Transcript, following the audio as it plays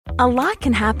A lot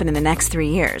can happen in the next 3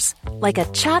 years. Like a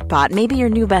chatbot may be your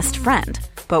new best friend.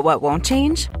 But what won't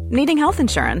change? Needing health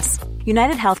insurance.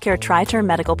 United Healthcare Tri-Term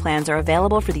Medical Plans are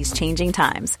available for these changing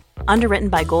times. Underwritten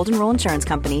by Golden Rule Insurance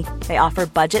Company, they offer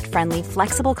budget-friendly,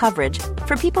 flexible coverage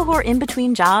for people who are in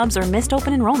between jobs or missed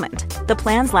open enrollment. The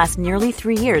plans last nearly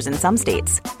 3 years in some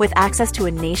states, with access to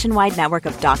a nationwide network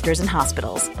of doctors and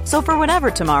hospitals. So for whatever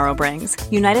tomorrow brings,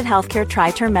 United Healthcare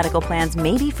Tri-Term Medical Plans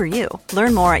may be for you.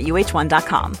 Learn more at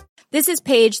uh1.com. This is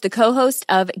Paige, the co-host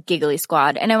of Giggly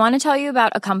Squad, and I want to tell you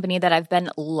about a company that I've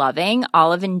been loving,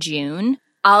 Olive & June.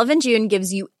 Olive & June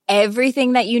gives you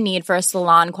everything that you need for a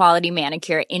salon-quality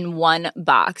manicure in one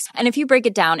box. And if you break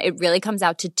it down, it really comes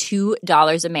out to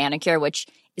 $2 a manicure, which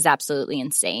is absolutely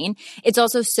insane. It's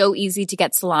also so easy to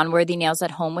get salon-worthy nails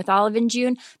at home with Olive &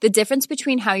 June. The difference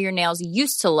between how your nails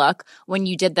used to look when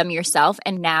you did them yourself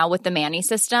and now with the Mani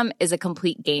system is a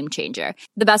complete game changer.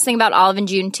 The best thing about Olive &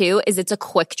 June, too, is it's a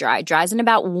quick dry. Dries in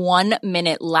about 1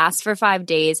 minute, lasts for 5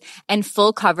 days, and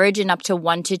full coverage in up to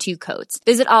 1 to 2 coats.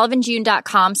 Visit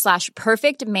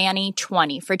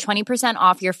oliveandjune.com/perfectmani20 for 20%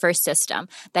 off your first system.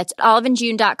 That's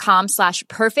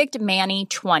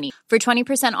oliveandjune.com/perfectmani20 for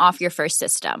 20% off your first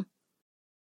system.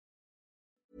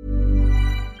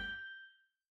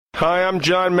 Hi, I'm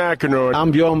John McEnroe.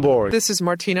 I'm Bjorn Borg. This is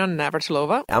Martina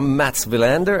Navratilova. I'm Mats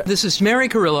Wilander. This is Mary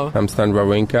Carrillo. I'm Stan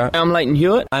Wawrinka. I'm Leighton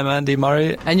Hewitt. I'm Andy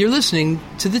Murray. And you're listening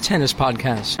to the Tennis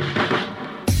Podcast.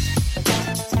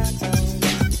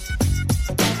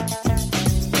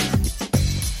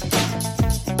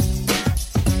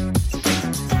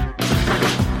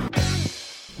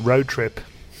 Road trip.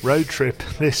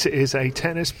 This is a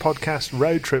tennis podcast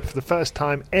road trip for the first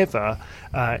time ever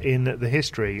in the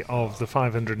history of the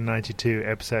 592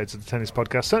 episodes of the tennis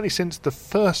podcast. Certainly since the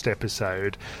first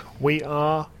episode, we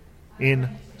are in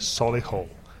Solihull.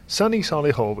 Sunny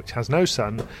Solihull, which has no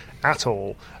sun at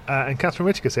all. And Catherine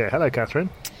Whitaker's here. Hello,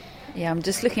 Catherine. Yeah, I'm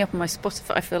just looking up on my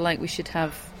Spotify. I feel like we should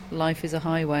have Life is a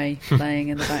Highway playing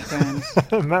in the background.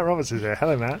 Matt Roberts is here.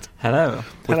 Hello, Matt. Hello.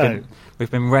 Hello. We've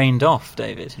been rained off,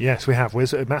 David. Yes, we have.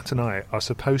 Matt and I are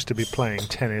supposed to be playing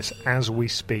tennis as we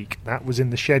speak. That was in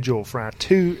the schedule for our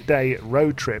 2-day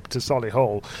road trip to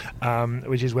Solihull,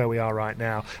 which is where we are right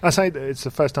now. I say that it's the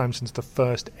first time since the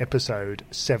first episode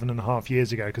 7.5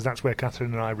 years ago, because that's where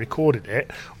Catherine and I recorded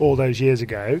it all those years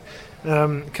ago.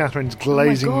 Catherine's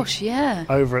glazing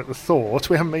over at the thought.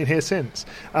 We haven't been here since.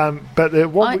 But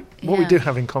what we do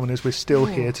have in common is we're still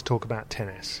here to talk about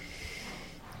tennis.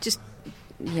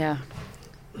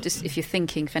 Just if you're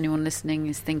thinking, if anyone listening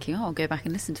is thinking, I'll go back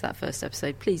and listen to that first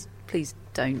episode, please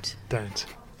don't. Don't.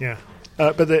 Yeah.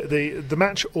 But the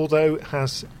match, although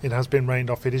it has been rained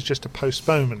off, it is just a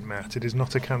postponement, Matt. It is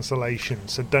not a cancellation,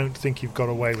 so don't think you've got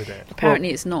away with it. Apparently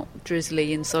it's not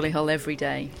drizzly in Solihull every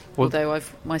day, although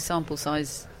my sample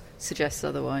size suggests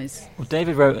otherwise. Well,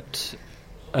 David wrote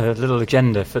a little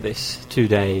agenda for this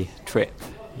 2-day trip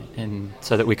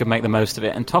so that we could make the most of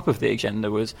it, and top of the agenda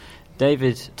was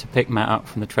David to pick Matt up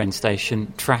from the train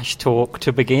station. Trash talk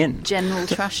to begin. General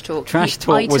trash talk. Trash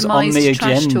talk was on the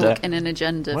agenda. Trash talk in an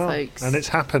agenda, folks. And it's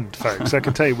happened, folks. I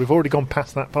can tell you, we've already gone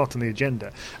past that part on the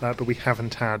agenda, but we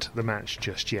haven't had the match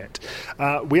just yet.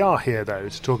 We are here, though,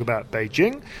 to talk about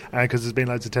Beijing, because there's been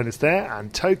loads of tennis there,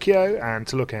 and Tokyo, and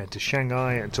to look ahead to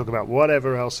Shanghai, and talk about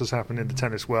whatever else has happened in the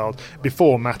tennis world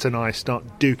before Matt and I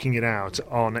start duking it out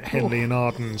on Henley and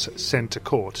Arden's centre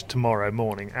court tomorrow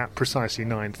morning at precisely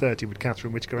 9:30 with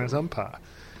Catherine Whitaker as umpire.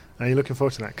 Are you looking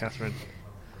forward to that, Catherine?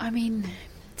 I mean,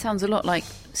 it sounds a lot like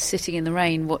sitting in the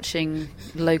rain watching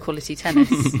low-quality tennis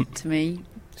to me,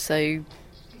 so...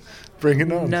 Bring it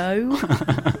on. No.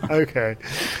 Okay.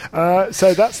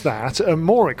 So that's that.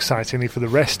 More excitingly for the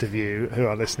rest of you who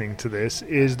are listening to this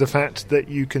is the fact that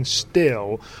you can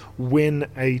still win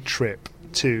a trip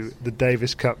to the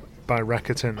Davis Cup by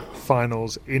Rakuten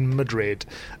finals in Madrid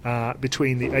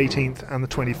between the 18th and the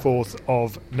 24th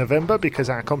of November, because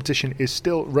our competition is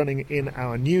still running in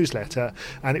our newsletter,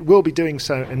 and it will be doing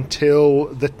so until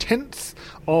the 10th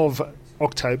of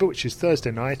October, which is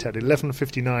Thursday night at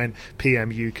 11:59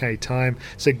 p.m. UK time.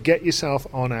 So get yourself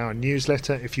on our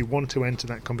newsletter if you want to enter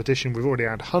that competition. We've already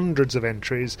had hundreds of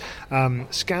entries.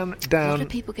 Scan down. A lot of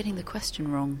people getting the question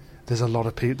wrong. There's a lot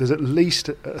of people. There's at least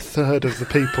a third of the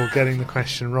people getting the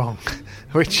question wrong,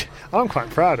 which I'm quite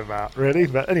proud about, really.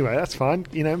 But anyway, that's fine.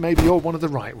 You know, maybe you're one of the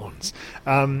right ones.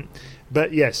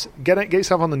 But yes, get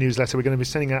yourself on the newsletter. We're going to be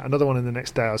sending out another one in the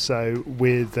next day or so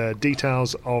with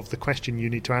details of the question you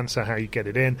need to answer, how you get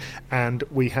it in, and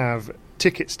we have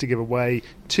tickets to give away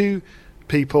to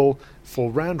people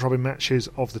for round-robin matches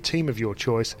of the team of your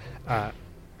choice.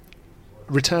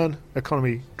 return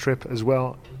economy trip as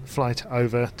well. Flight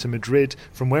over to Madrid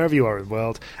from wherever you are in the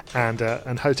world, and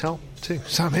hotel too.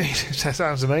 So amazing. That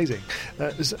sounds amazing.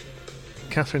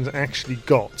 Catherine's actually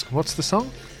got, what's the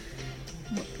song?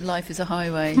 Life is a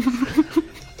highway.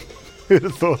 Who would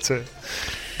have thought it?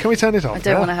 Can we turn it off? I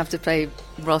don't want to have to pay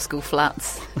Rascal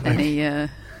Flatts any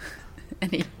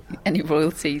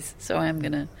royalties, so I am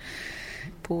going to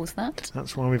pause that.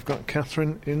 That's why we've got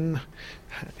Catherine in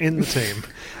the team.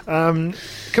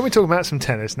 Can we talk about some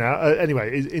tennis now?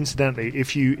 Anyway, incidentally,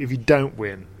 if you don't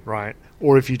win, right,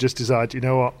 or if you just decide, you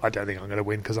know what, I don't think I'm going to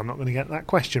win because I'm not going to get that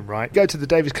question right, go to the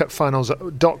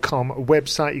daviscupfinals.com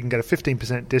website. You can get a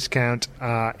 15% discount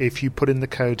if you put in the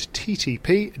code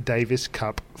TTP Davis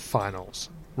Cup Finals.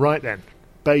 Right then,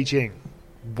 Beijing,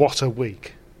 what a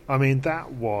week. I mean,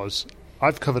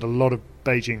 I've covered a lot of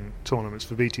Beijing tournaments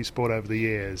for BT Sport over the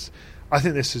years. I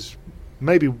think this is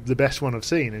maybe the best one I've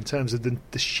seen in terms of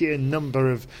the sheer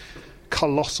number of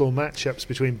colossal matchups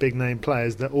between big name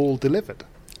players that all delivered.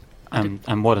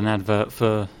 And what an advert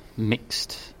for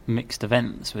mixed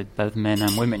events with both men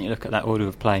and women. You look at that order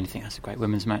of play and you think that's a great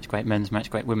women's match, great men's match,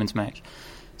 great women's match.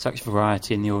 Such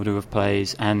variety in the order of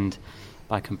plays, and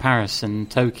by comparison,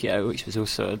 Tokyo, which was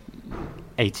also an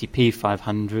ATP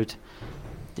 500,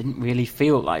 didn't really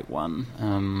feel like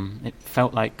one. It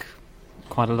felt like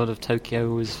quite a lot of Tokyo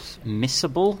was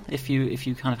missable. If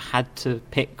you kind of had to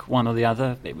pick one or the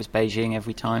other, it was Beijing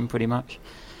every time, pretty much.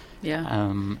 Yeah.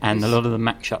 And a lot of the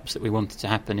matchups that we wanted to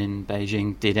happen in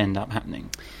Beijing did end up happening.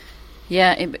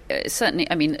 Yeah, it certainly.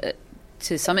 I mean,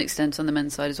 to some extent on the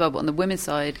men's side as well, but on the women's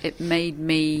side, it made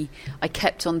me. I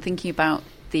kept on thinking about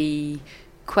the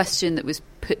question that was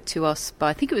put to us by,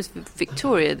 I think it was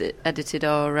Victoria that edited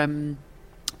our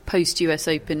post-US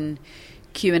Open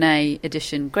Q&A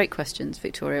edition. Great questions,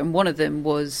 Victoria. And one of them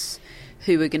was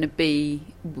who are going to be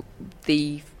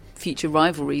the future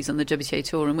rivalries on the WTA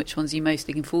Tour and which ones are you most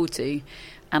looking forward to.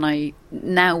 And I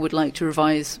now would like to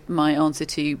revise my answer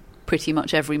to pretty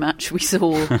much every match we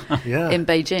saw in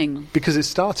Beijing. Because it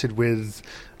started with,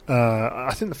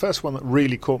 I think the first one that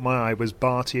really caught my eye was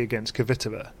Barty against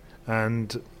Kvitova.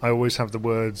 And I always have the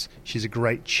words, she's a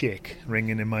great chick,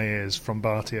 ringing in my ears from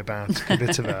Barty about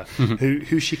Kvitova,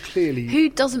 who she clearly... Who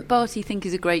doesn't Barty think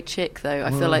is a great chick, though?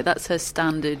 I feel like that's her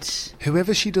standard...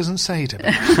 Whoever she doesn't say to me.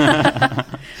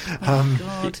 Oh,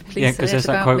 God, please yeah, because there's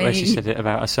that quote me. where she said it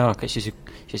about Osaka. She's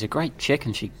a great chick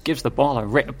and she gives the ball a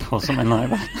rip or something like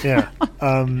that. Yeah.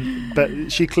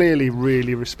 But she clearly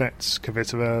really respects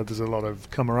Kvitova. There's a lot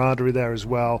of camaraderie there as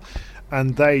well.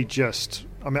 And they just...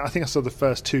 I mean, I think I saw the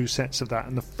first two sets of that,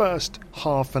 and the first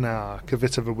half an hour,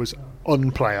 Kvitova was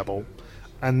unplayable,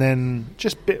 and then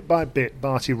just bit by bit,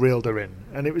 Barty reeled her in,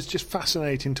 and it was just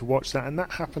fascinating to watch that, and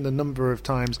that happened a number of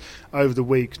times over the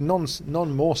week, none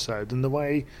more so than the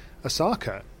way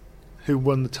Osaka, who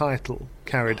won the title,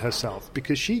 carried herself,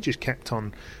 because she just kept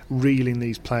on reeling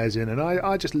these players in, and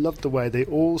I just loved the way they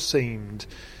all seemed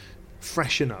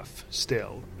fresh enough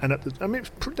still, and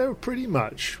they were pretty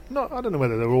much not. I don't know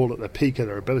whether they were all at the peak of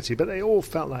their ability, but they all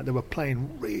felt like they were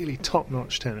playing really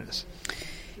top-notch tennis.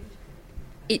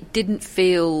 It didn't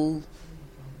feel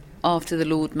after the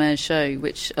Lord Mayor's show,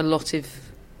 which a lot of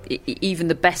even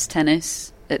the best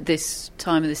tennis at this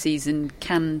time of the season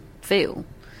can feel.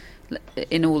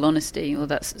 In all honesty, or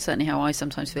that's certainly how I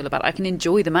sometimes feel about it. I can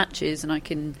enjoy the matches, and I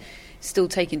can still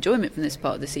take enjoyment from this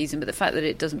part of the season, but the fact that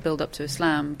it doesn't build up to a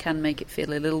slam can make it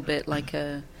feel a little bit like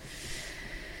a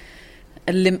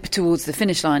limp towards the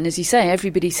finish line. As you say,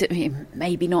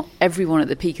 maybe not everyone at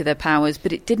the peak of their powers,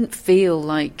 but it didn't feel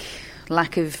like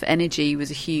lack of energy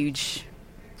was a huge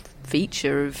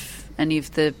feature of any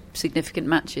of the significant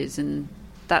matches, and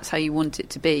that's how you want it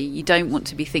to be. You don't want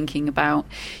to be thinking about...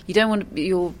 You don't want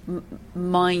your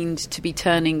mind to be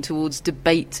turning towards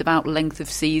debates about length of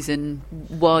season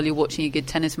while you're watching a good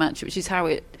tennis match, which is how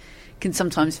it can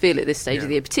sometimes feel at this stage of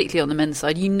the year, particularly on the men's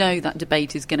side. You know that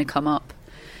debate is going to come up,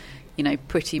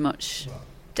 pretty much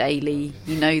daily.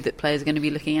 You know that players are going to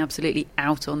be looking absolutely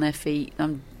out on their feet.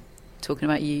 I'm talking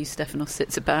about you, Stefanos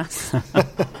Tsitsipas.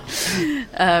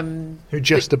 Who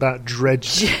just about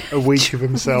dredged a week of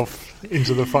himself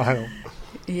into the final.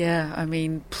 Yeah, I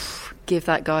mean, give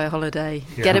that guy a holiday.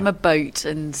 Yeah. Get him a boat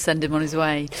and send him on his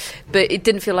way. But it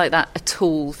didn't feel like that at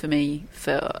all for me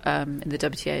in the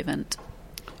WTA event.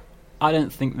 I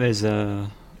don't think there's a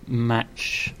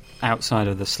match outside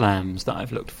of the slams that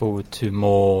I've looked forward to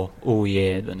more all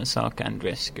year than Osaka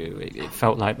Andreescu. It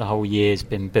felt like the whole year's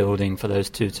been building for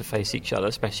those two to face each other,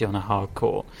 especially on a hard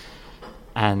court.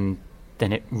 And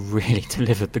then it really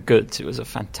delivered the goods. It was a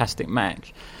fantastic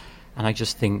match. And I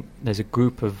just think there's a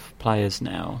group of players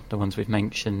now, the ones we've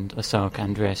mentioned, Osaka,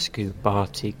 Andreescu,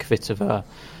 Barty, Kvitova,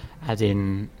 add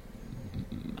in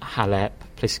Halep,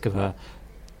 Pliskova.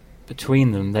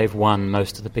 Between them, they've won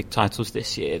most of the big titles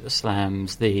this year, the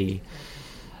Slams, and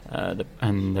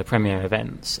the Premier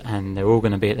events, and they're all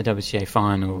going to be at the WTA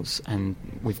finals, and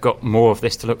we've got more of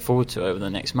this to look forward to over the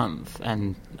next month,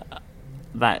 and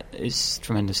that is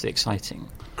tremendously exciting.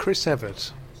 Chris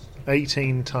Evert,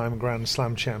 18-time Grand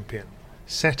Slam champion,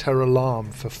 set her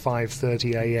alarm for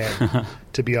 5:30 a.m.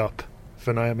 to be up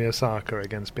for Naomi Osaka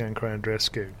against Bianca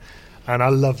Andreescu. And I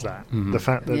love that. The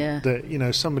fact that,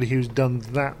 that somebody who's done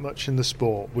that much in the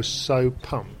sport was so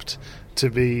pumped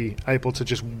to be able to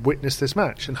just witness this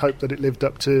match and hope that it lived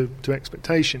up to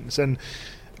expectations. And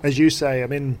as you say, I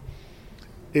mean,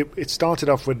 it started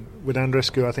off with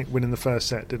Andreescu, I think, winning the first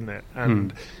set, didn't it?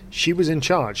 And she was in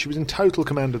charge. She was in total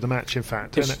command of the match, in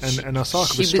fact. And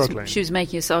Osaka was struggling. She was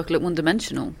making Osaka look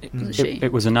one-dimensional, wasn't she?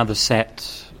 It was another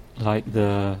set like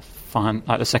the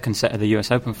second set of the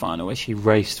US Open final, where she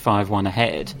raced 5-1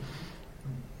 ahead,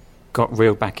 got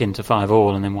reeled back into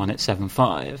 5-all, and then won it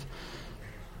 7-5.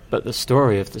 But the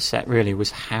story of the set really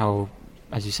was how,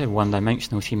 as you said,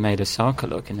 one-dimensional she made Osaka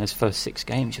look in those first 6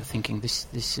 games. You're thinking, this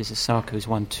is Osaka who's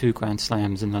won 2 Grand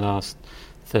Slams in the last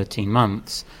 13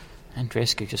 months.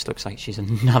 Andreescu just looks like she's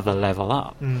another level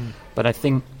up. But I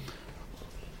think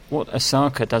what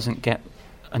Osaka doesn't get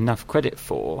enough credit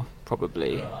for,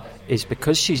 probably, is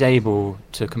because she's able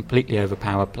to completely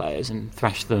overpower players and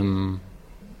thrash them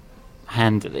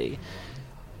handily.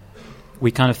 We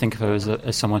kind of think of her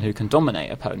as someone who can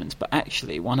dominate opponents, but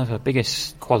actually one of her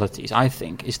biggest qualities, I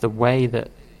think, is the way that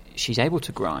she's able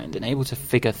to grind and able to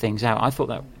figure things out. I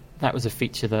thought that was a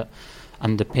feature that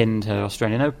underpinned her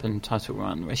Australian Open title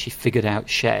run, where she figured out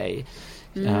Shea,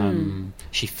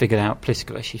 she figured out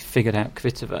Pliskova, she figured out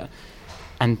Kvitova.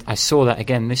 And I saw that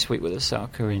again this week with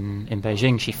Osaka in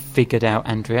Beijing. She figured out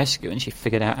Andreescu and she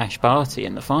figured out Ash Barty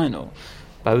in the final,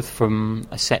 both from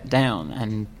a set down.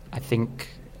 And I think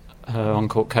her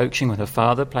on-court coaching with her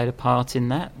father played a part in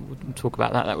that. We'll talk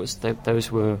about that.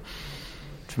 Those were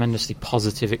tremendously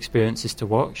positive experiences to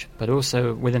watch. But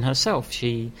also within herself,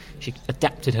 she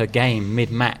adapted her game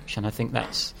mid-match, and I think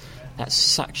that's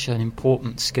such an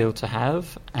important skill to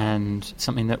have, and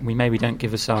something that we maybe don't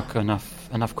give Osaka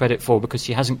enough credit for, because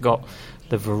she hasn't got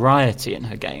the variety in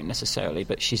her game necessarily,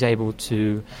 but she's able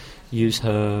to use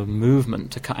her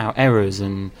movement to cut out errors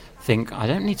and think, I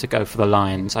don't need to go for the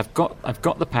lines. I've got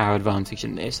the power advantage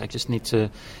in this. I just need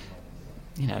to,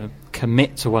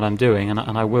 commit to what I'm doing,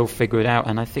 and I will figure it out.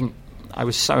 And I think I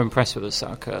was so impressed with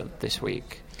Osaka this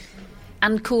week.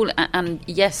 And cool, and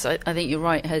yes, I think you're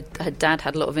right. Her dad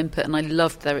had a lot of input, and I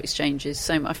loved their exchanges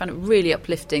so much. I found it really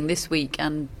uplifting this week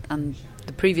and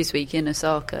the previous week in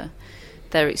Osaka.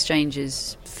 Their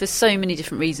exchanges, for so many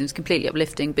different reasons, completely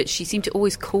uplifting. But she seemed to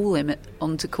always call him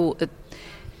onto court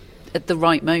at the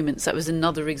right moments. That was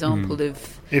another example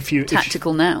of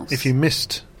tactical nous. If you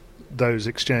missed those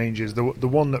exchanges, the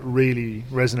one that really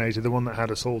resonated, the one that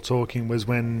had us all talking, was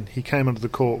when he came onto the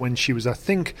court when she was, I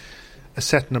think, a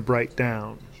set and a break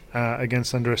down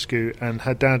against Andreescu, and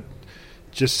her dad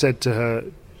just said to her,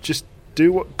 just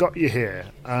do what got you here.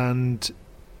 And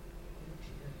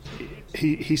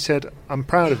he said, I'm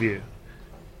proud of you,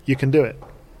 you can do it.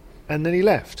 And then he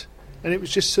left, and it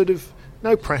was just sort of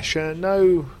no pressure,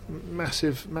 no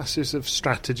masses of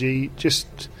strategy,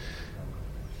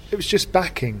 it was just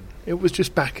backing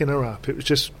her up. It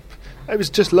was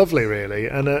just lovely, really.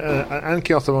 And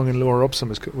Anki Otterwong and Laura Robson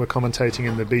were commentating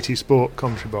in the BT Sport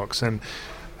commentary box, and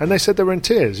they said they were in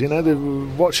tears. They were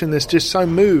watching this, just so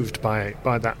moved by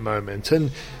that moment.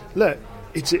 And look,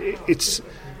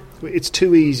 it's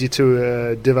too easy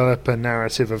to develop a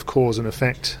narrative of cause and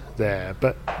effect there,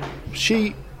 but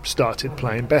she started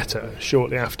playing better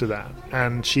shortly after that,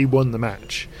 and she won the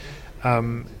match.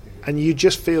 And you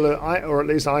just feel, or at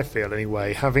least I feel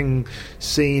anyway, having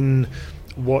seen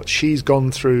what she's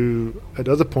gone through at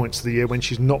other points of the year when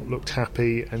she's not looked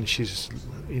happy, and she's,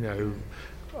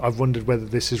 I've wondered whether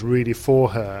this is really for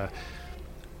her.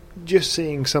 Just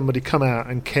seeing somebody come out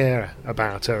and care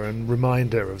about her and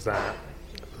remind her of that,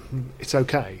 it's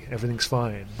okay, everything's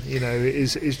fine,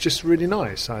 is just really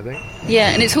nice, I think.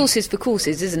 Yeah, and it's horses for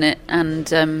courses, isn't it?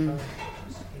 And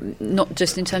not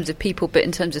just in terms of people, but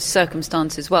in terms of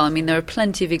circumstance as well. I mean, there are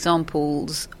plenty of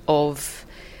examples of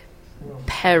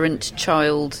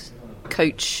parent-child,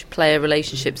 coach-player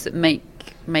relationships that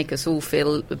make us all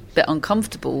feel a bit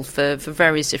uncomfortable for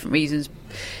various different reasons,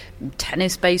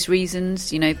 tennis-based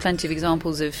reasons. Plenty of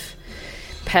examples of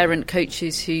parent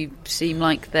coaches who seem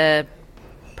like they're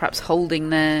perhaps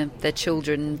holding their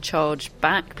children charge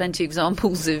back. Plenty of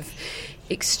examples of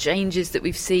exchanges that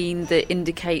we've seen that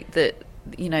indicate that,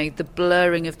 the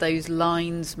blurring of those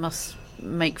lines must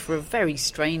make for a very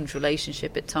strange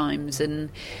relationship at times. And,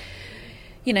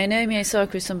 Naomi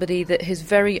Osaka is somebody that has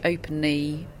very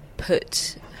openly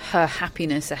put her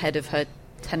happiness ahead of her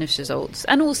tennis results,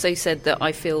 and also said that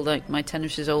I feel like my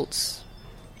tennis results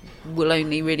will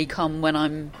only really come when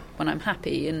I'm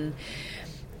happy. And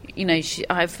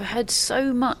I've heard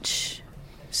so much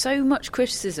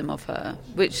criticism of her,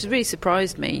 which has really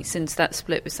surprised me since that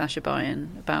split with Sasha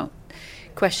Bayan, about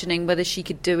questioning whether she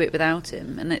could do it without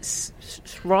him. And it's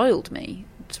riled me.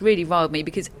 It's really riled me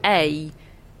because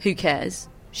who cares?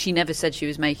 She never said she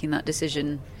was making that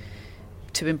decision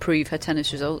to improve her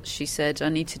tennis results. She said, I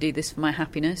need to do this for my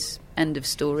happiness. End of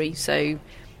story. So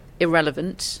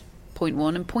irrelevant, point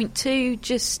one. And point two,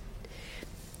 just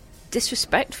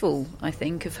disrespectful, I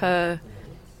think, of her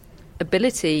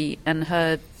ability and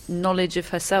her knowledge of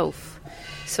herself.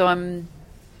 So I'm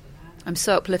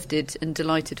so uplifted and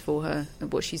delighted for her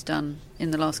at what she's done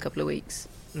in the last couple of weeks.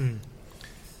 And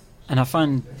I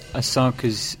find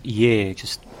Osaka's year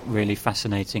just really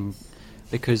fascinating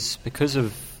because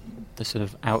of the sort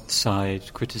of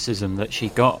outside criticism that she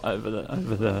got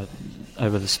over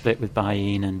the split with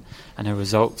Bayin and her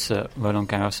results at Roland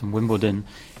Garros and Wimbledon.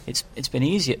 It's been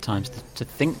easy at times to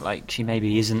think like she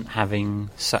maybe isn't having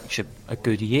such a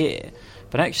good year.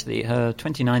 But actually, her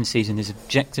 29 season is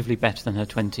objectively better than her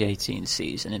 2018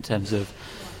 season in terms of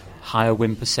higher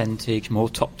win percentage, more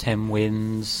top 10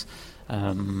 wins.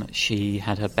 She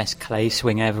had her best clay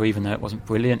swing ever, even though it wasn't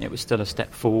brilliant. It was still a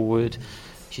step forward.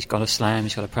 She's got a slam,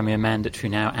 she's got a Premier Mandatory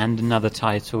now, and another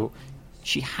title.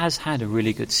 She has had a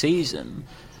really good season,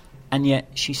 and yet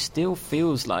she still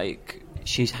feels like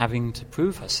she's having to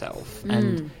prove herself.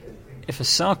 And if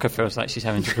Osaka feels like she's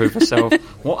having to prove herself,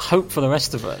 what hope for the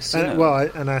rest of us? Well,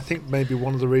 I think maybe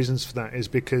one of the reasons for that is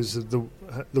because of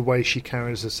the way she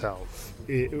carries herself.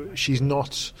 She's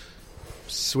not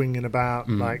swinging about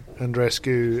like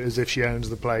Andreescu as if she owns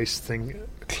the place thing.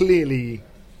 Clearly,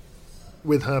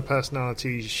 with her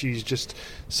personality, she's just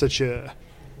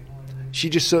she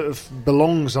just sort of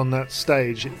belongs on that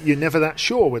stage. You're never that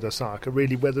sure with Osaka,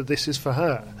 really, whether this is for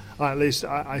her. At least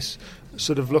I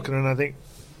sort of look at her and I think,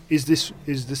 is this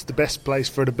the best place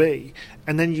for her to be?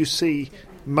 And then you see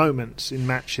moments in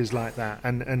matches like that,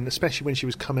 and especially when she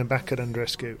was coming back at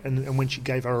Andreescu, and when she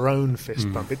gave her own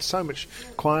fist bump. It's so much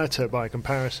quieter by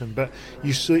comparison, but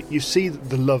you see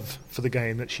the love for the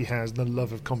game that she has, and the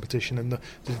love of competition, and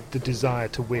the desire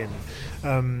to win.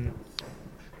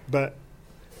 But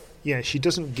yeah, she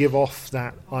doesn't give off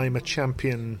that I'm a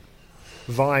champion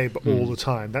vibe all the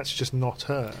time. That's just not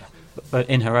her. But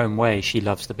in her own way, she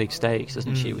loves the big stakes,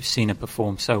 doesn't she? We've seen her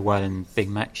perform so well in big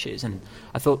matches, and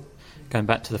I thought, going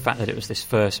back to the fact that it was this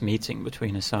first meeting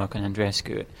between Osaka and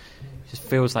Andreescu, it just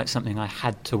feels like something I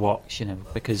had to watch,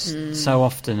 because so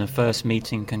often a first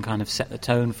meeting can kind of set the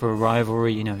tone for a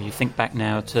rivalry. You think back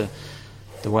now to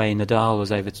the way Nadal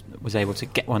was able to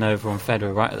get one over on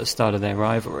Federer right at the start of their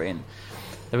rivalry, and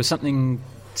there was something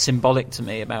symbolic to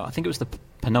me about, I think it was the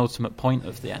penultimate point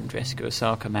of the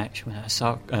Andreescu-Osaka match, when it's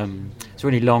a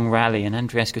really long rally, and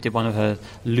Andreescu did one of her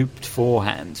looped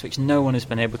forehands, which no one has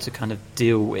been able to kind of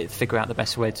deal with, figure out the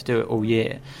best way to do it all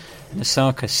year. And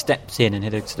Osaka stepped in and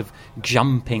hit a sort of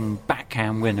jumping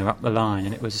backhand winner up the line,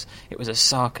 and it was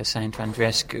Osaka saying to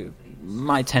Andreescu,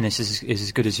 my tennis is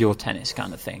as good as your tennis,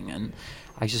 kind of thing. And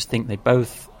I just think they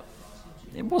both,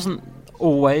 it wasn't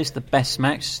always the best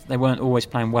match. They weren't always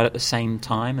playing well at the same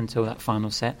time until that final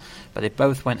set, but they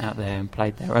both went out there and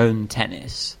played their own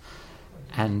tennis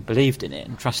and believed in it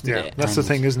and trusted it. That's the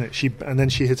thing, isn't it? And then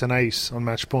she hit an ace on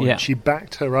match point. She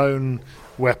backed her own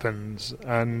weapons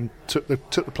and took the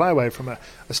play away from her.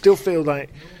 I still feel like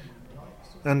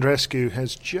Andreescu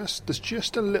there's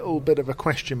just a little bit of a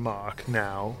question mark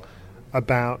now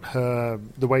about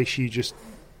the way she just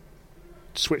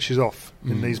switches off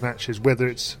in these matches, whether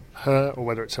it's her or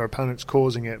whether it's her opponents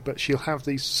causing it. But she'll have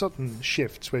these sudden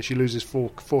shifts where she loses 4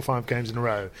 or 5 games in a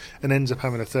row and ends up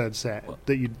having a third set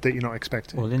that you're not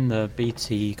expecting. Well, in the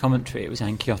BT commentary, it was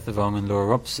Anke Ottervong and Laura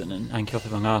Robson, and Anke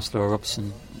Ottervong asked Laura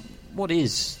Robson, what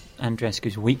is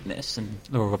Andreescu's weakness? And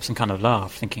Laura Robson kind of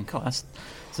laughed, thinking, God,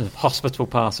 that's a hospital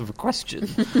pass of a question.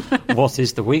 What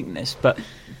is the weakness? But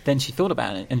then she thought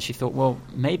about it, and she thought, well,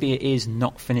 maybe it is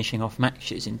not finishing off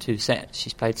matches in 2 sets.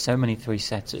 She's played so many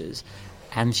 3-setters,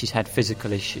 and she's had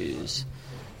physical issues.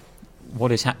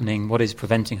 What is happening? What is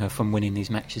preventing her from winning these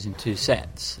matches in 2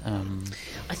 sets?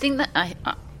 I think that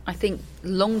I think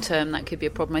long term that could be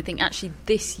a problem. I think actually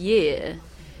this year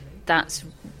that's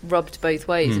rubbed both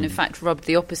ways, and in fact rubbed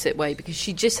the opposite way, because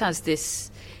she just has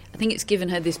this, I think it's given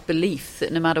her this belief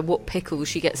that no matter what pickle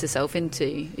she gets herself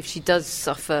into, if she does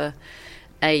suffer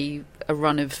a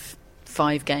run of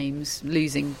 5 games,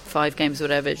 losing 5 games or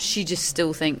whatever, she just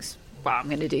still thinks, well, I'm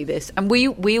going to do this. And we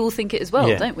all think it as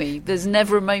well, don't we? There's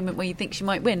never a moment where you think she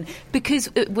might win, because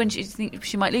when she thinks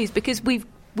she might lose, because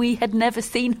we had never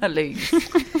seen her lose.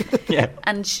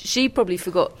 And she probably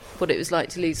forgot what it was like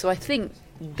to lose. So I think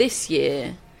this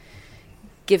year,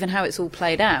 given how it's all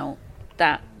played out,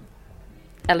 that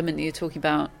element that you're talking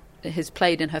about has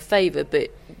played in her favour, but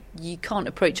you can't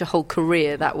approach a whole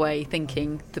career that way,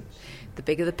 thinking the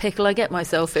bigger the pickle I get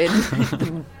myself in,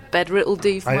 the better it'll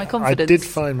do for my confidence. I did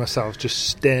find myself just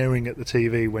staring at the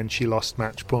TV when she lost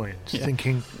match point,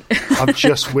 thinking, I've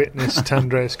just witnessed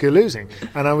Andreescu losing.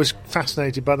 And I was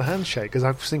fascinated by the handshake, because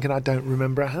I was thinking, I don't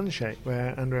remember a handshake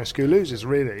where Andreescu loses,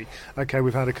 really. Okay,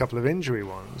 we've had a couple of injury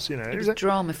ones. You know, it was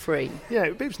drama-free. Yeah,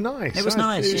 it was nice. It was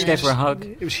nice. She gave her a hug.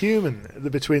 It was human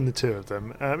between the two of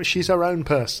them. She's her own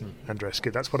person,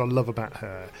 Andreescu. That's what I love about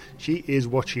her. She is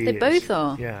what she is. They both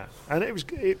are. Yeah, and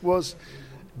it was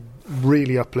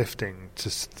really uplifting to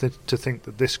think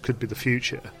that this could be the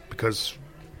future, because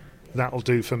that'll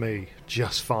do for me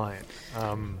just fine.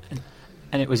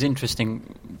 And it was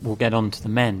interesting, we'll get on to the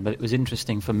men, but it was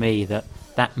interesting for me that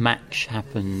match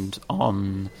happened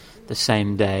on the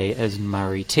same day as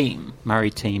Murray Team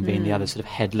being the other sort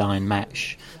of headline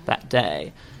match that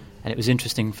day. And it was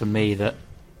interesting for me that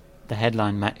the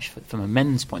headline match from a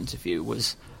men's point of view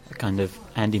was a kind of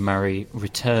Andy Murray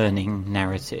returning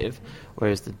narrative,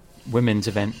 whereas the women's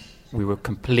event, we were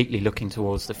completely looking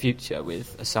towards the future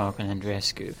with Osaka and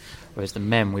Andreescu, whereas the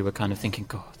men, we were kind of thinking,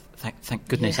 God, thank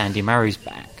goodness Andy Murray's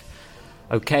back.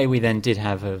 Okay, we then did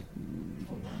have a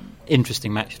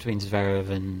interesting match between Zverev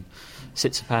and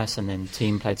Tsitsipas, and then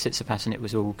Team played Tsitsipas, and it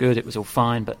was all good, it was all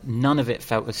fine, but none of it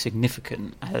felt as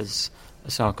significant as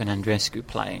Osaka and Andreescu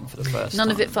playing for the first time. None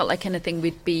of it felt like anything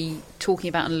we'd be talking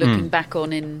about and looking back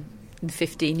on in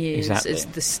 15 years as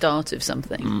the start of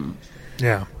something.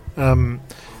 Yeah.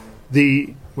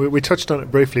 We touched on it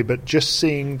briefly, but just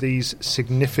seeing these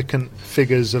significant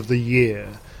figures of the year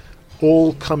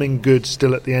all coming good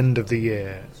still at the end of the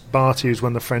year. Barty, who's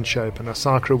won the French Open,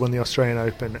 Osaka won the Australian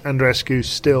Open, Andreescu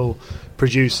still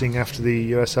producing after the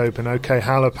US Open. Okay,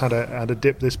 Halep had a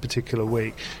dip this particular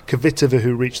week. Kvitova,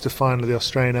 who reached the final of the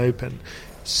Australian Open.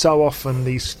 So often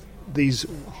these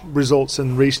results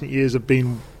in recent years have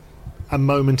been a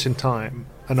moment in time.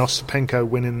 An Ostapenko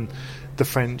winning the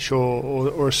French,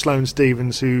 or a Sloane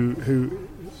Stephens who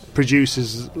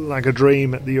produces like a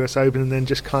dream at the US Open and then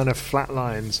just kind of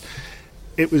flatlines.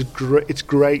 It's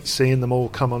great seeing them all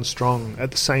come on strong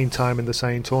at the same time in the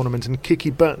same tournament, and Kiki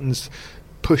Burton's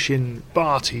pushing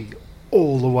Barty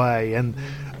all the way, and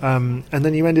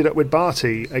then you ended up with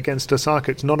Barty against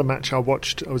Osaka. It's not a match I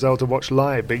was able to watch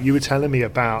live, but you were telling me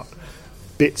about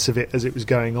bits of it as it was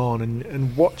going on,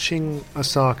 and watching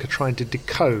Osaka trying to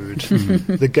decode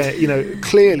the game,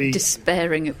 clearly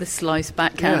despairing at the slice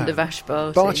backhand of Ash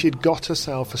Barty. Barty had got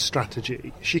herself a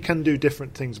strategy. She can do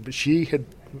different things, but she had,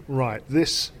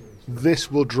 this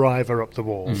will drive her up the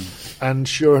wall. And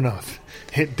sure enough,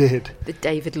 it did. The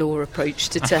David Law approach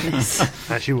to tennis.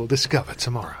 As you will discover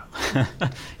tomorrow.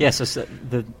 Yes,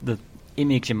 the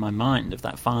image in my mind of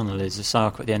that final is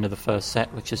Osaka at the end of the first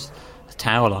set, which is a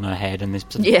towel on her head and this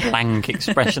blank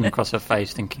expression across her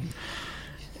face, thinking,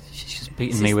 she's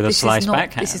beaten me with a slice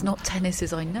backhand. This is not tennis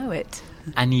as I know it.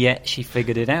 And yet she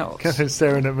figured it out. Catherine's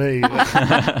staring at me.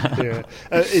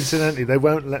 Incidentally, they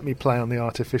won't let me play on the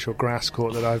artificial grass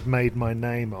court that I've made my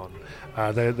name on.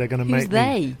 They're going to make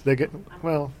me.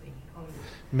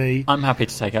 Me. I'm happy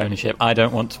to take ownership. I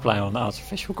don't want to play on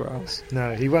artificial grass.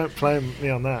 No, he won't play me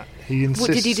on that. He insists.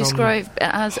 What did you describe it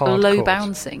as? Low court.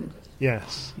 Bouncing.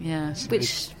 Yes. Yeah,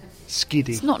 which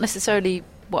skiddy. It's not necessarily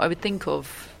what I would think of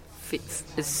fits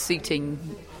as suiting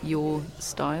your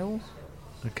style.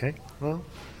 Okay, well,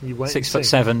 you wait.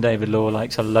 6'7", David Law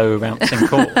likes a low bouncing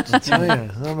court.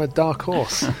 I'm a dark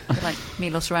horse. Like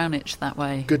Milos Raonic that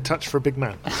way. Good touch for a big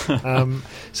man.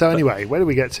 So anyway, where do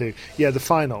we get to? Yeah, the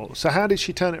final. So how did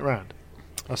she turn it around,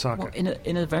 Osaka? Well,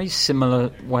 in a very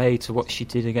similar way to what she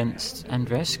did against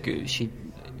Andreescu.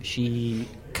 She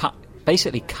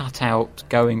basically cut out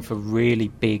going for really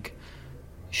big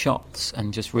shots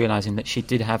and just realising that she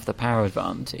did have the power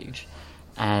advantage.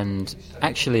 And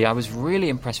actually, I was really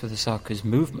impressed with Osaka's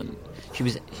movement.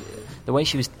 The way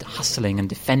she was hustling and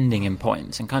defending in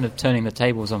points and kind of turning the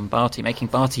tables on Barty, making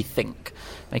Barty think,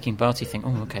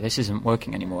 oh, okay, this isn't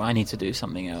working anymore. I need to do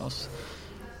something else.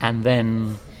 And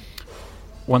then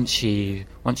once she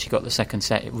got the second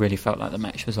set, it really felt like the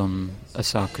match was on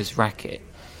Osaka's racket.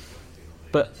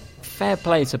 But fair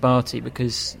play to Barty,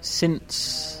 because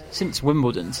since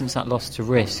Wimbledon, since that loss to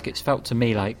Risk, it's felt to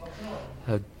me like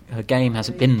her game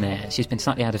hasn't been there. She's been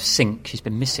slightly out of sync. She's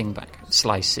been missing back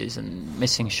slices and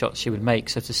missing shots she would make.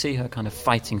 So to see her kind of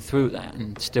fighting through that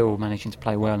and still managing to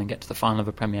play well and get to the final of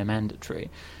a Premier Mandatory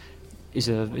is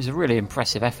a really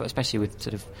impressive effort, especially with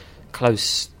sort of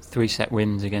close 3-set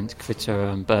wins against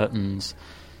Kvitova and Bertens.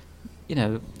 You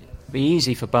know, it'd be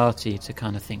easy for Barty to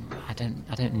kind of think, I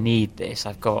don't need this.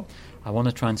 I want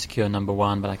to try and secure number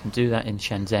one, but I can do that in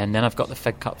Shenzhen. Then I've got the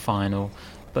Fed Cup final.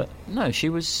 But no, she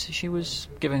was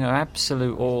giving her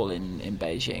absolute all in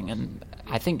Beijing, and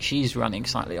I think she's running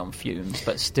slightly on fumes,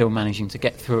 but still managing to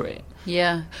get through it.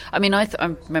 Yeah, I mean, I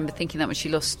remember thinking that when she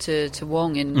lost to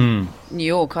Wong in New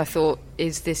York, I thought,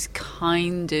 is this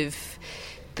kind of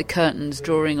the curtains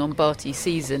drawing on Barty's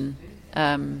season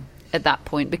at that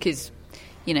point? Because,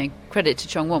 you know, credit to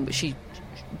Chong Won, but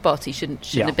Barty shouldn't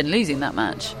have been losing that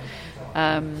match.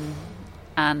 And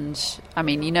I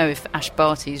mean, you know, if Ash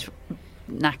Barty's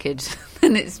knackered,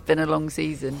 then it's been a long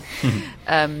season.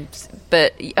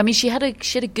 But I mean, she had a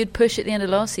good push at the end of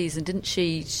last season, didn't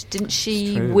she? Didn't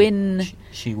she win?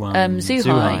 She won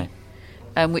Zhuhai,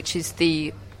 which is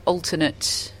the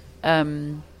alternate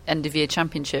end of year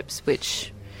championships,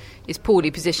 which is poorly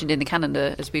positioned in the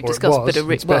calendar, as we've discussed. But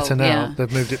it's better now. Yeah.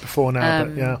 They've moved it before now.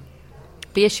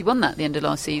 But yeah, she won that at the end of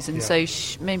last season. Yeah. So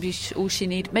maybe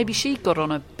she got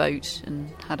on a boat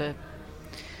and had a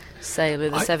sail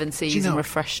of the seven seas and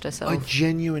refreshed herself. I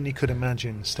genuinely could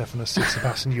imagine Stefanos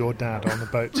Tsitsipas and your dad on the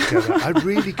boat together. I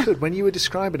really could. When you were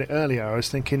describing it earlier, I was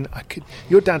thinking,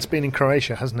 your dad's been in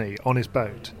Croatia, hasn't he, on his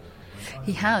boat?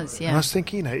 He has, yeah. And I was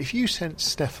thinking, you know, if you sent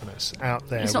Stefanos out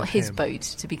there, it's not his boat,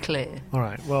 to be clear. All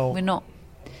right, well, we're not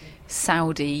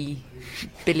Saudi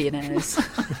billionaires.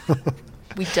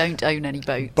 We don't own any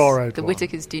boats. Borrowed the one.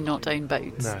 Whitakers do not own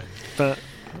boats. No, but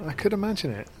I could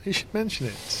imagine it. You should mention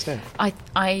it, Steph.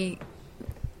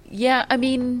 Yeah, I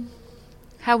mean,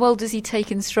 how well does he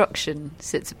take instruction,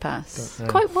 Tsitsipas?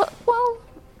 Quite well.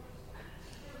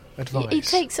 Advice. He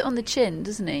takes it on the chin,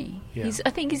 doesn't he? Yeah. I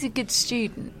think he's a good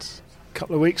student. A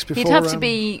couple of weeks before. He'd have to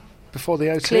be before the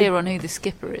O2. Clear on who the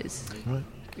skipper is. Right.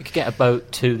 You could get a boat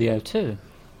to the O2.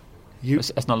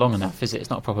 It's not long enough, is it? It's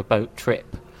not a proper boat trip.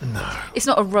 No. It's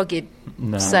not a rugged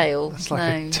sail. It's like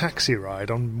a taxi ride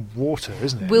on water,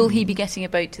 isn't it? Will he be getting a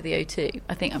boat to the O2?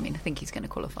 I think he's going to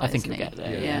qualify. I think he'll get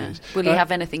there. Yeah. Will he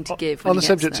have anything to give? On the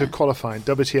subject of qualifying,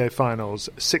 WTA finals,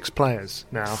 6 players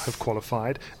now have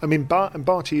qualified. I mean,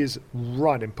 Barty is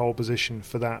right in pole position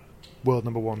for that world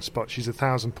number one spot. She's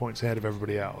 1,000 points ahead of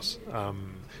everybody else.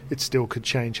 It still could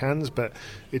change hands, but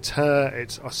it's her,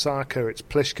 it's Osaka, it's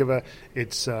Pliskova,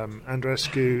 it's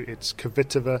Andreescu, it's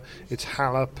Kvitova, it's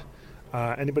Halep.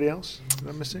 Anybody else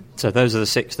I'm missing? So those are the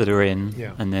 6 that are in,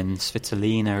 yeah. And then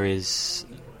Svitolina is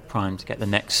primed to get the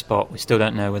next spot. We still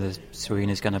don't know whether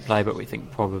Serena's going to play, but we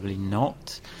think probably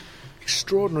not.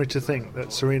 Extraordinary to think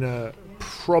that Serena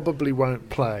probably won't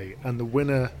play, and the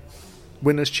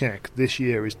winner's check this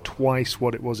year is twice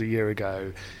what it was a year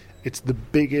ago. It's the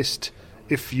biggest.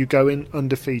 If you go in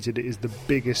undefeated, it is the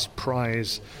biggest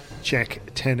prize check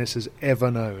tennis has ever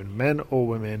known, men or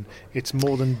women. It's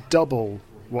more than double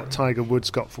what Tiger Woods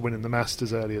got for winning the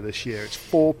Masters earlier this year. It's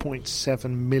 $4.7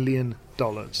 million.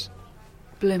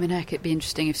 Bloomin' heck, it'd be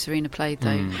interesting if Serena played,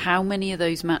 though. How many of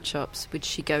those matchups would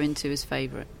she go into as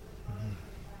favourite?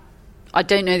 I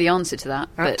don't know the answer to that.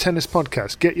 At Tennis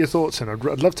Podcast, get your thoughts in. I'd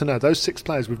love to know. Those 6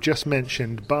 players we've just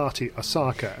mentioned, Barty,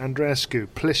 Osaka, Andreescu,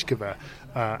 Pliskova,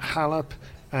 Halep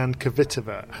and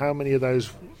Kvitova, how many of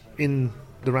those in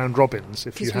the round robins,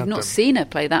 if you had them? Because we've not seen her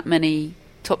play that many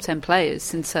top 10 players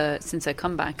since her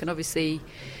comeback, and obviously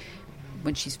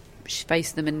when she's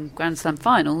faced them in Grand Slam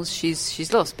finals,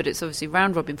 she's lost, but it's obviously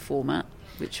round robin format,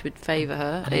 which would favour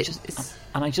her.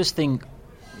 And I just think,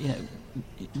 you know,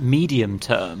 medium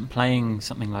term, playing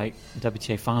something like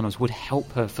WTA finals would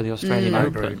help her for the Australian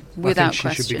Open. Without question.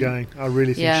 I think she should be going. I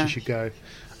really think she should go.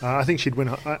 I think she'd win.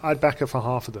 I'd back her for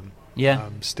half of them. Yeah.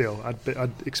 Still,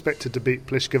 I'd expect her to beat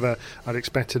Pliskova. I'd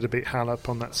expect her to beat Halep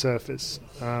on that surface.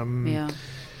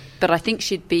 But I think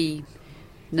she'd be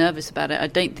nervous about it. I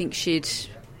don't think she'd.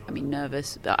 I mean,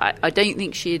 nervous. But I don't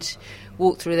think she'd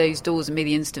walk through those doors and be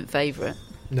the instant favourite.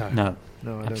 No, I don't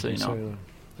absolutely think not.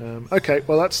 So. Okay,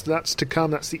 well that's to come.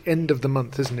 That's the end of the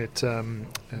month, isn't it?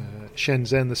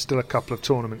 Shenzhen. There's still a couple of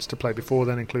tournaments to play before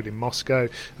then, including Moscow.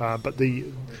 But the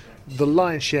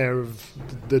lion's share of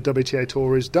the WTA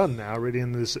Tour is done now, really.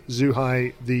 And there's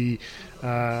Zhuhai, the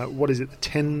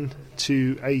 10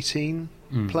 to 18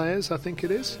 players, I think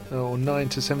it is, or 9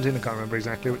 to 17. I can't remember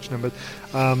exactly which number.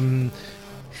 Well,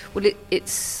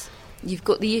 it's you've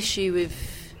got the issue of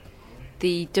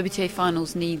the WTA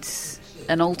finals needs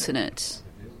an alternate.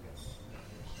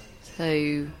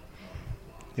 So,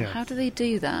 how do they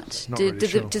do that?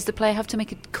 Does the player have to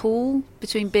make a call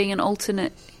between being an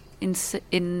alternate in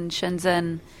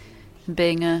Shenzhen and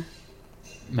being a...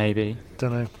 Maybe.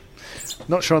 Don't know.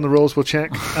 Not sure on the rules. We'll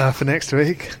check for next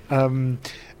week.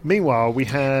 Meanwhile, we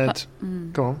had...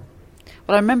 Go on.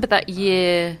 Well, I remember that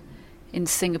year in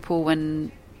Singapore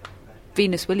when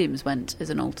Venus Williams went as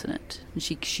an alternate, and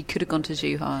she could have gone to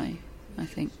Zhuhai, I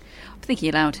think. I'm thinking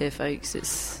aloud here, folks.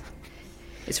 It's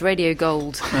Radio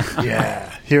Gold.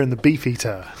 Yeah, here in the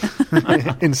Beefeater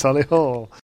in Solihull.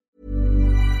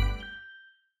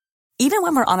 Even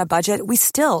when we're on a budget, we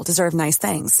still deserve nice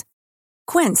things.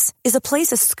 Quince is a place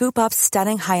to scoop up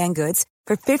stunning high-end goods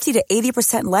for 50 to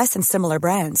 80% less than similar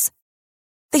brands.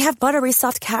 They have buttery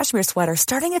soft cashmere sweaters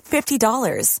starting at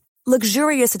 $50,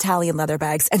 luxurious Italian leather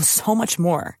bags, and so much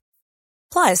more.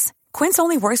 Plus, Quince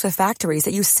only works with factories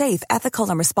that use safe, ethical,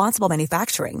 and responsible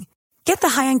manufacturing. Get the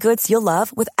high-end goods you'll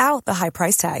love without the high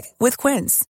price tag with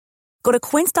Quince. Go to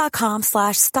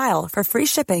quince.com/style for free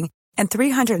shipping and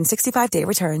 365-day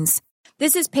returns.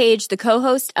 This is Paige, the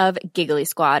co-host of Giggly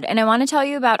Squad, and I want to tell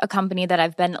you about a company that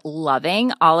I've been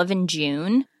loving, Olive &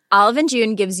 June. Olive &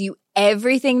 June gives you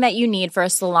everything that you need for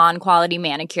a salon-quality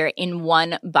manicure in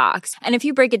one box. And if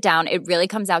you break it down, it really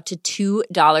comes out to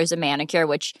 $2 a manicure,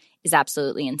 which is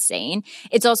absolutely insane.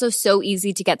 It's also so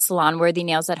easy to get salon-worthy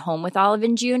nails at home with Olive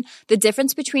 & June. The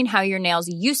difference between how your nails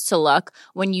used to look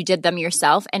when you did them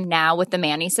yourself and now with the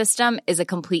Mani system is a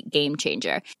complete game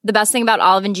changer. The best thing about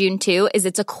Olive & June, too, is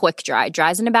it's a quick dry.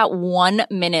 Dries in about 1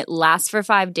 minute, lasts for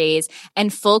 5 days,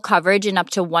 and full coverage in up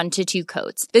to 1 to 2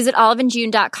 coats. Visit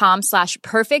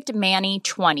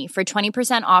oliveandjune.com/perfectmani20 for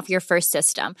 20% off your first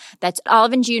system. That's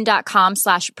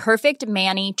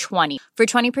oliveandjune.com/perfectmani20 for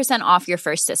 20% off your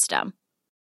first system.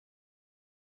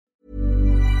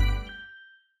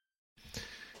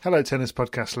 Hello, Tennis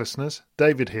Podcast listeners.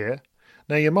 David here.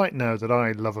 Now, you might know that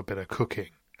I love a bit of cooking,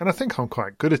 and I think I'm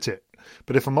quite good at it.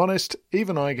 But if I'm honest,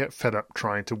 even I get fed up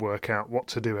trying to work out what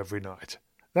to do every night.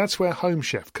 That's where Home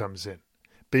Chef comes in.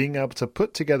 Being able to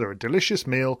put together a delicious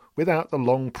meal without the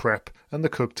long prep and the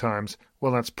cook times,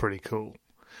 well, that's pretty cool.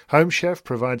 Home Chef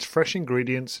provides fresh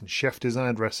ingredients and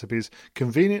chef-designed recipes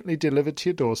conveniently delivered to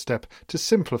your doorstep to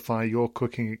simplify your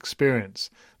cooking experience.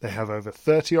 They have over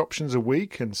 30 options a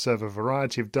week and serve a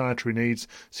variety of dietary needs,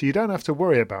 so you don't have to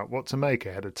worry about what to make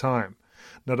ahead of time.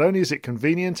 Not only is it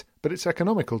convenient, but it's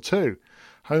economical too.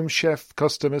 Home Chef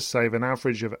customers save an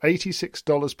average of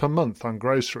 $86 per month on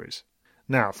groceries.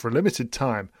 Now, for a limited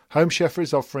time, Home Chef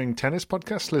is offering Tennis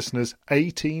Podcast listeners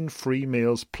 18 free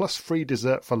meals plus free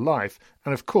dessert for life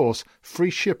and, of course, free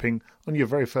shipping on your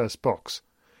very first box.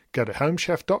 Go to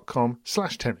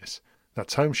homechef.com/tennis.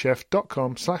 That's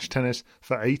homechef.com/tennis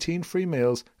for 18 free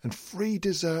meals and free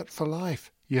dessert for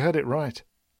life. You heard it right.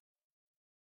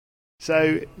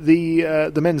 So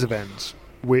the men's event,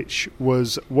 which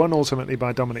was won ultimately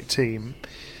by Dominic Thiem,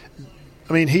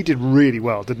 I mean, he did really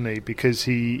well, didn't he? Because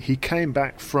he came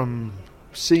back from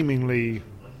seemingly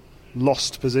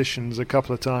lost positions a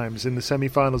couple of times. In the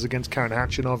semi-finals against Karen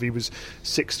Khachanov, he was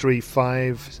 6-3,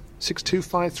 6-2,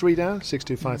 5-3 down,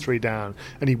 6-2, 5-3 down,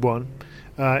 and he won.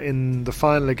 In the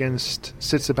final against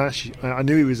Tsitsipas, I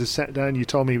knew he was a set down. You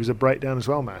told me he was a breakdown as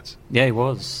well, Matt. Yeah, he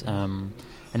was. And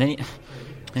then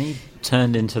he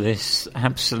turned into this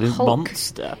absolute Hulk.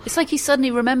 Monster. It's like he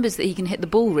suddenly remembers that he can hit the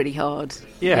ball really hard.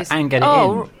 Yeah, and get it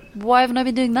in. Why haven't I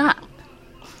been doing that?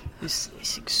 It's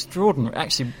extraordinary.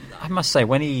 Actually, I must say,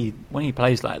 when he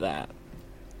plays like that,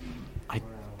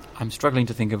 I'm struggling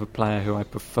to think of a player who I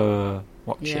prefer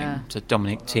watching to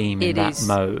Dominic Thiem in that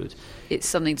mode. It's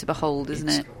something to behold, isn't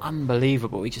it? It's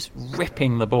unbelievable. He's just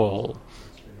ripping the ball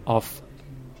off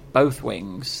both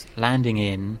wings, landing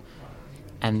in,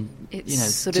 and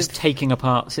just taking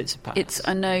apart Tsitsipas.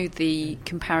 I know the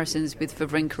comparisons with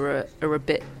Wawrinka are a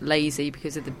bit lazy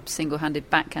because of the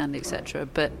single-handed backhand, etc.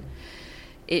 But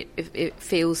it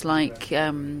feels like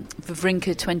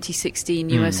Wawrinka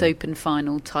 2016 US Open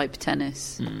final type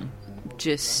tennis,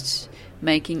 just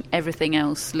making everything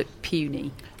else look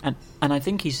puny. And I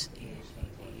think his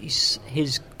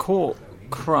court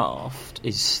craft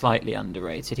is slightly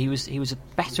underrated. He was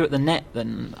better at the net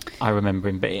than I remember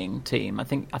him being. Thiem. I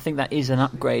think that is an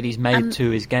upgrade he's made to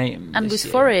his game, and was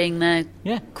foraying there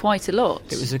quite a lot.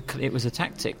 It was a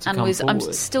tactic to come forward. I'm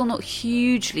still not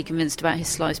hugely convinced about his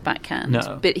slice backhand.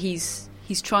 No. But he's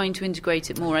trying to integrate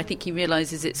it more. I think he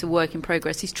realises it's a work in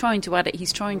progress. He's trying to add it.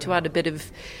 He's trying to add a bit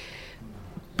of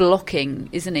blocking,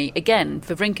 isn't he? Again,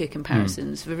 Wawrinka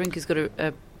comparisons. Wawrinka's got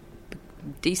a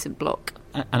decent block.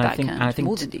 And I think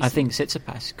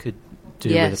Tsitsipas could do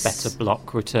with a better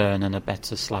block return and a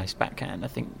better slice backhand. I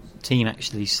think Thiem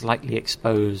actually slightly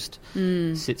exposed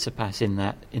Tsitsipas in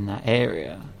that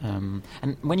area. And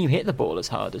when you hit the ball as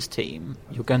hard as Thiem,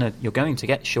 you're going to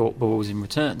get short balls in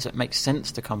return. So it makes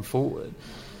sense to come forward.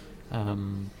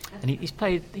 And he's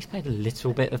played a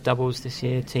little bit of doubles this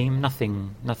year. Thiem,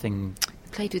 nothing.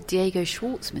 Played with Diego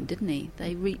Schwartzman, didn't he?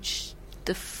 They reached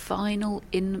the final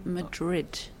in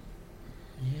Madrid.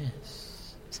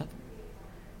 Yes.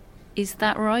 Is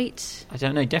that right? I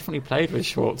don't know. He definitely played with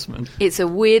Schwartzman. It's a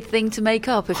weird thing to make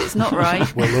up if it's not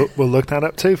right. We'll look that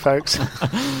up too, folks.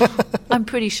 I'm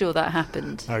pretty sure that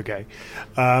happened. Okay.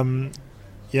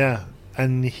 Yeah.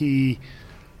 And he...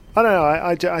 I don't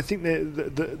know. I think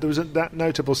there was that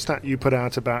notable stat you put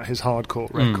out about his hard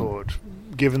court record,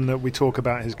 given that we talk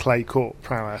about his clay court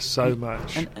prowess so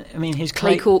much. And, I mean, his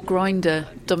clay court grinder,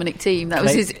 Dominic Thiem. That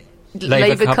was his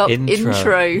Labour Cup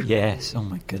intro. Yes. Oh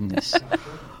my goodness.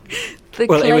 It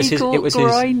was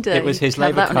his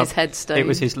Labour Cup. His headstone. It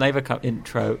was his Labour Cup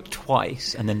intro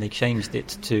twice, and then they changed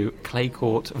it to Clay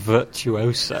Court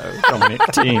Virtuoso Dominic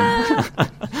Thiem.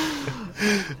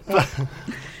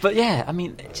 But yeah, I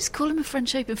mean, just call him a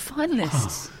French Open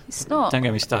finalist. It's not. Don't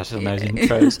get me started on those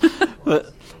intros.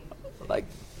 But like,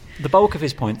 the bulk of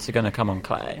his points are going to come on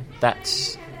clay.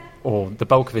 Or the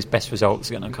bulk of his best results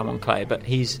are going to come on clay. But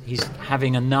he's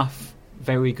having enough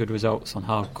very good results on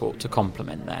hard court to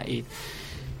complement that.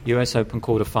 US Open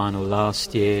quarter-final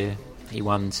last year. He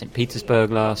won St. Petersburg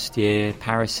last year,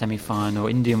 Paris semi-final,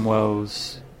 Indian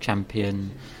Wells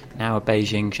champion, now a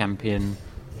Beijing champion.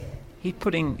 He's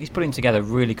putting together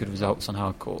really good results on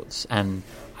hard courts, and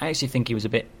I actually think he was a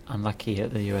bit unlucky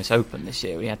at the US Open this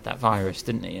year. He had that virus,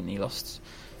 didn't he, and he lost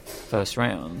first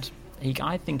round.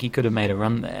 I think he could have made a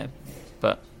run there,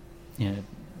 but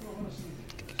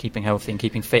keeping healthy and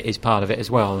keeping fit is part of it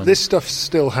as well. And this stuff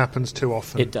still happens too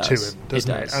often to him,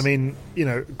 doesn't it? Does. I mean,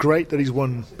 great that he's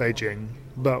won Beijing,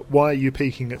 but why are you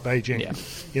peaking at Beijing?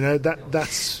 Yeah.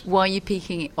 That's... Why are you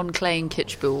peaking on clay and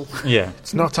Kitchbull? Yeah.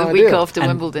 It's not the ideal. week after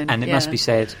Wimbledon. And it must be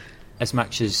said, as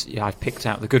much as I've picked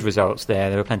out the good results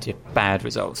there are plenty of bad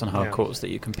results on hard courts that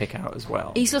you can pick out as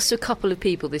well. He's lost to a couple of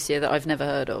people this year that I've never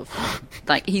heard of.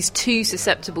 Like, he's too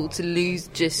susceptible to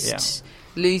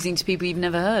losing to people you've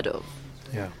never heard of.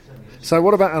 Yeah. So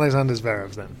what about Alexander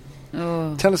Zverev then?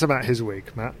 Oh. Tell us about his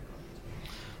week, Matt.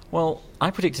 Well,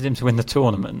 I predicted him to win the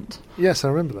tournament. Yes, I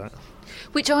remember that.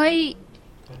 Which I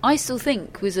still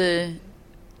think was a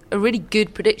really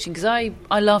good prediction, because I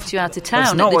laughed you out of town.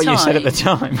 That's not what you said at the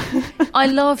time. I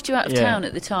laughed you out of town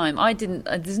at the time. I didn't.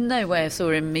 There's no way I saw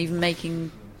him even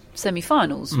making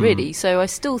semi-finals, really. So I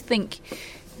still think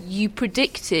you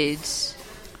predicted.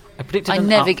 I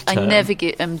never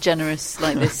am generous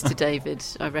like this to David.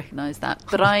 I recognise that,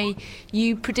 but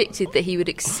you predicted that he would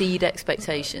exceed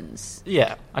expectations.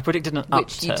 Yeah, I predicted an upturn,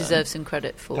 which you deserve some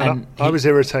credit for. And I was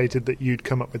irritated that you'd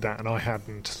come up with that, and I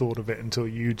hadn't thought of it until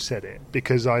you'd said it,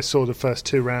 because I saw the first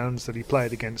two rounds that he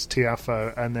played against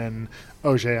Tiafoe and then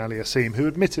Auger-Aliassime, who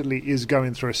admittedly is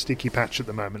going through a sticky patch at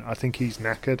the moment. I think he's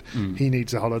knackered. He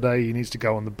needs a holiday. He needs to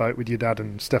go on the boat with your dad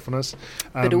and Stefanos.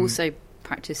 But also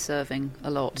practice serving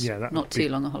a lot. Yeah, not too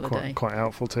long a holiday. Quite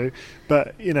helpful too.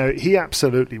 But he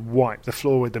absolutely wiped the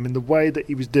floor with them in the way that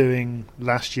he was doing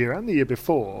last year and the year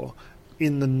before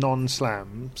in the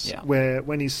non-slams, where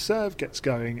when his serve gets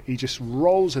going, he just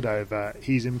rolls it over.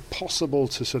 He's impossible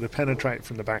to sort of penetrate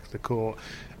from the back of the court,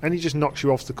 and he just knocks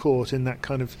you off the court in that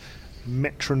kind of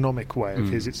metronomic way of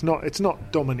his. It's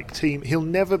not Dominic Thiem. He'll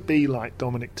never be like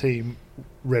Dominic Thiem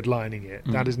redlining it.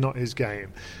 That is not his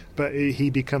game. But he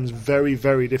becomes very,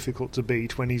 very difficult to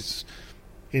beat when he's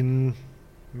in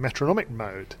metronomic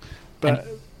mode. But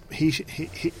he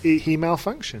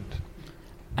malfunctioned.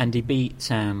 And he beat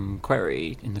Sam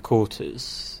Querrey in the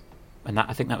quarters. And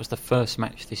I think that was the first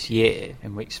match this year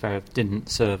in which Zverev didn't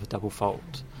serve a double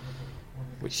fault.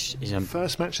 Which is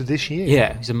first match of this year.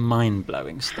 Yeah, it's a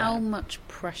mind-blowing stat. How much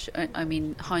pressure? I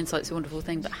mean, hindsight's a wonderful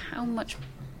thing, but how much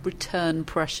return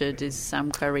pressure does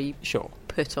Sam Querrey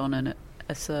put on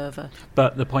a server?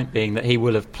 But the point being that he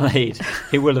will have played.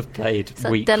 Is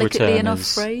that weak delicately returners. Enough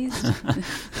phrased?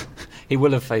 He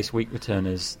will have faced weak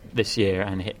returners this year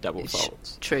and hit double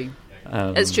faults. True.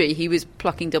 That's true. He was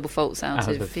plucking double faults out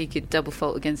if he could double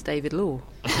fault against David Law.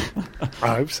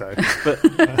 I hope so. But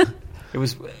it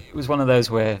was one of those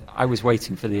where I was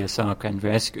waiting for the Osaka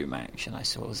Andreescu match, and I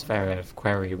saw Zverev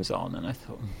Querrey was on, and I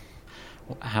thought,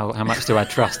 how much do I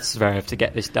trust Zverev to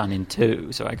get this done in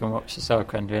 2 so I can watch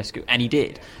Osaka Andreescu? And he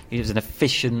did. He was an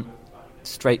efficient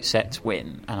straight sets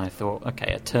win, and I thought,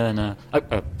 okay,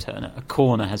 a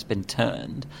corner has been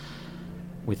turned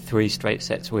with 3 straight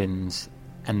sets wins,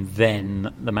 and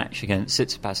then the match against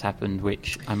Tsitsipas happened,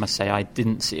 which I must say I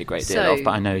didn't see a great deal of,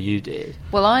 but I know you did.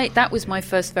 Well, that was my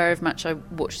first Zverev match I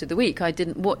watched of the week. I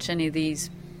didn't watch any of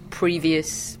these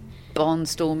previous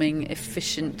barnstorming,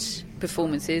 efficient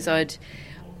performances. I'd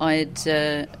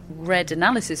read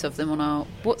analysis of them on our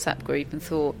WhatsApp group and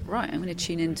thought, right, I'm going to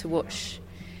tune in to watch,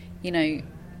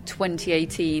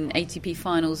 2018 ATP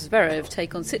Finals Zverev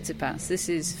take on Tsitsipas. This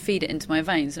is feed it into my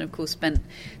veins. And of course spent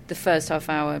the first half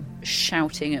hour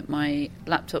shouting at my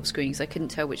laptop screen because I couldn't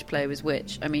tell which player was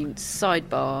which. I mean,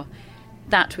 sidebar,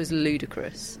 that was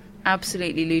ludicrous.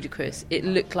 Absolutely ludicrous. It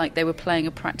looked like they were playing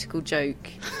a practical joke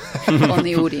on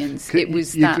the audience. It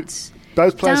was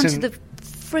both players down to the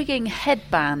frigging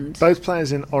headband. Both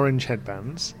players in orange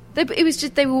headbands. It was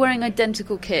just they were wearing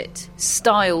identical kit,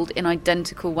 styled in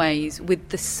identical ways, with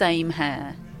the same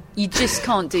hair. You just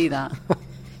can't do that.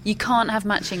 You can't have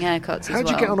matching haircuts as well. How'd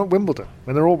you get on at Wimbledon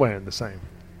when they're all wearing the same?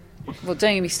 Well,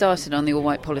 don't get me started on the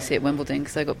all-white policy at Wimbledon,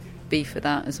 because I got beef with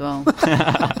that as well.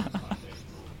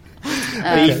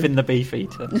 Beef in the beef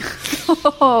eater.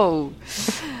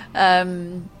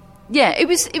 Yeah, it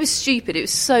was stupid. It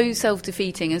was so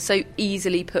self-defeating and so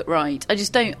easily put right. I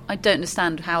don't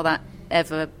understand how that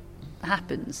ever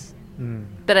happens.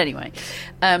 But anyway,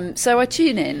 so I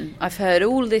tune in. I've heard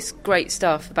all this great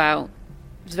stuff about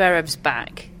Zverev's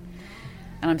back,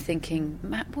 and I'm thinking,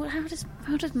 Matt,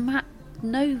 how does Matt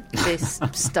know this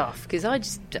stuff? Because I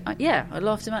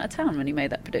laughed him out of town when he made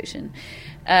that prediction.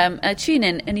 I tune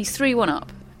in, and he's 3-1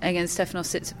 up against Stefanos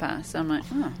Tsitsipas. I'm like,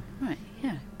 oh, right,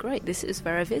 yeah, great. This is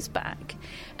Zverev is back.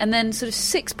 And then sort of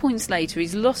 6 points later,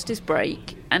 he's lost his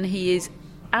break, and he is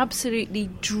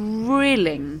absolutely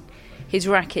drilling his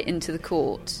racket into the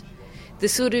court. The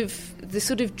sort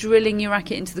of drilling your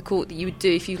racket into the court that you would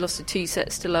do if you lost a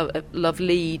 2-sets to love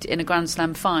lead in a Grand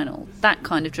Slam final. That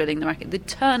kind of drilling the racket. The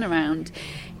turnaround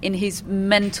in his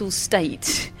mental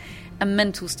state and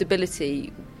mental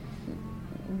stability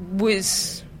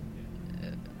was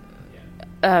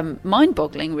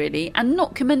mind-boggling, really, and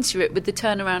not commensurate with the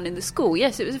turnaround in the score.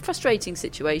 Yes, it was a frustrating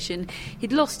situation.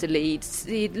 He'd lost a lead.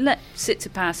 He'd let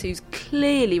Tsitsipas, who's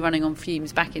clearly running on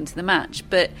fumes, back into the match.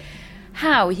 But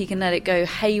how he can let it go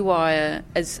haywire,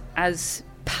 as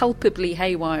palpably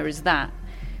haywire as that,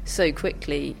 so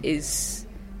quickly is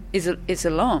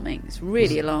alarming. It's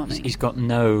really alarming. He's got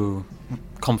no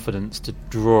confidence to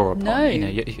draw upon. No,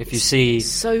 if you see,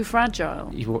 so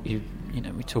fragile.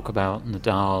 We talk about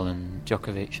Nadal and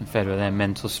Djokovic and Federer, their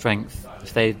mental strength.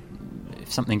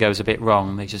 If something goes a bit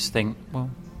wrong, they just think, well,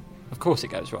 of course it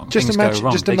goes wrong. Things go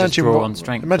wrong. Just imagine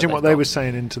what they were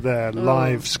saying into their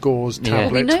live scores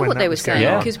tablets. We know when what they were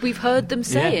saying because we've heard them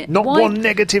say it. Not one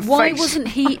negative Why face. wasn't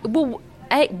he? Well,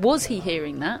 was he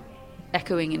hearing that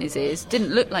echoing in his ears? Didn't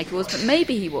look like he was, but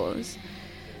maybe he was.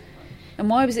 And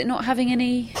why was it not having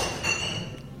any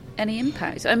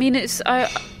impact? I mean,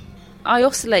 I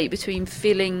oscillate between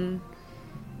feeling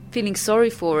sorry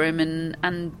for him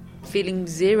and feeling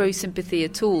zero sympathy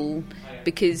at all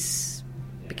because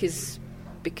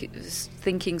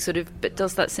thinking sort of, but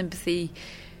does that sympathy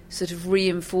sort of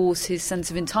reinforce his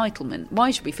sense of entitlement?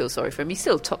 Why should we feel sorry for him? He's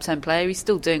still a top 10 player. He's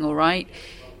still doing all right.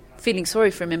 Feeling sorry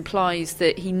for him implies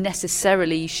that he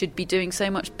necessarily should be doing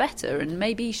so much better, and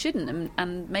maybe he shouldn't,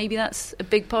 and maybe that's a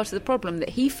big part of the problem, that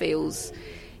he feels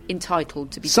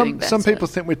entitled to be doing better. Some people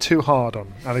think we're too hard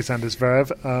on Alexander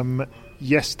Zverev.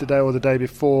 Yesterday or the day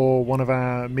before, one of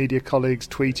our media colleagues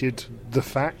tweeted the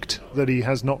fact that he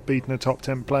has not beaten a top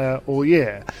 10 player all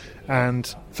year.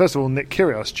 And first of all, Nick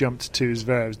Kyrgios jumped to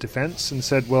Zverev's defence and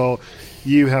said, well,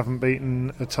 you won't beat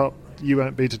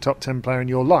a top 10 player in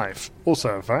your life. Also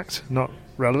a fact, not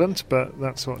relevant, but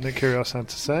that's what Nick Kyrgios had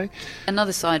to say.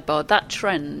 Another sidebar, that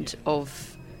trend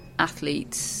of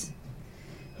athletes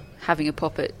having a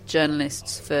pop at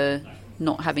journalists for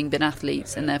not having been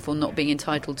athletes and therefore not being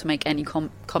entitled to make any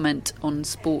comment on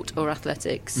sport or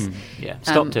athletics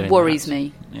stop doing worries that.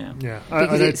 Me.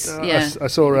 I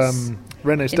saw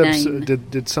Renee Stubbs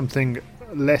did something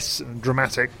less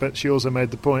dramatic, but she also made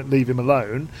the point, leave him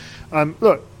alone.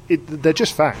 Look, they're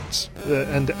just facts,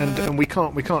 and we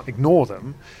can't ignore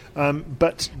them.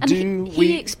 But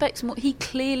he expects more. He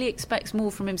clearly expects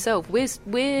more from himself.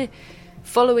 We're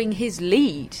following his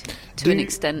lead to an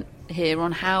extent here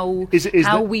on how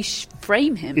we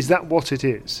frame him. Is that what it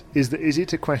is? Is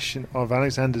it a question of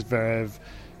Alexander Zverev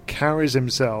carries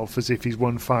himself as if he's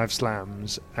won 5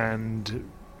 slams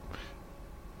and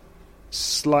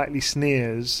slightly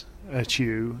sneers at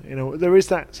you? You know, there is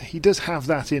that. He does have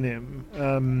that in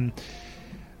him.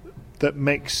 that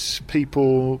makes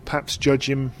people perhaps judge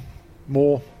him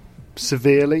more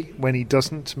severely when he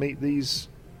doesn't meet these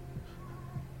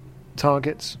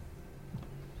targets?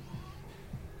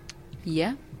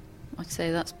 Yeah, I'd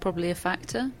say that's probably a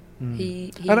factor.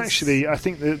 And actually, I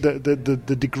think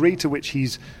the degree to which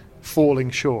he's falling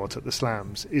short at the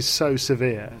slams is so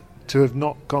severe. To have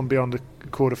not gone beyond the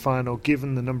quarter-final,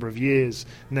 given the number of years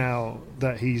now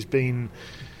that he's been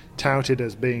touted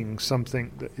as being something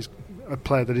that is a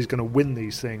player that is going to win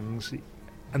these things,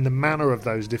 and the manner of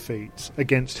those defeats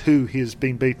against who he has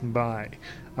been beaten by,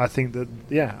 I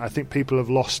think people have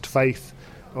lost faith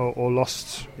or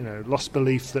lost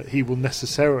belief that he will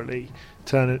necessarily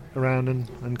turn it around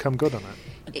and come good on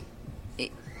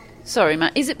it. Sorry,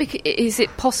 Matt. Is it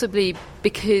possibly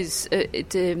because do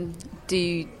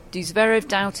Zverev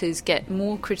doubters get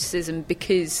more criticism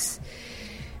because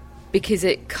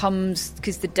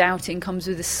the doubting comes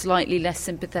with a slightly less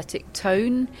sympathetic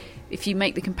tone? If you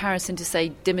make the comparison to,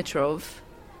 say, Dimitrov,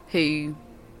 who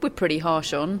we're pretty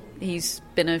harsh on, he's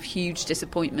been a huge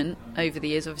disappointment over the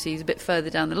years. Obviously, he's a bit further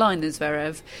down the line than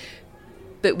Zverev,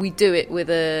 but we do it with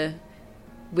a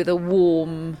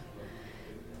warm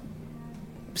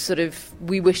sort of,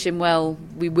 we wish him well.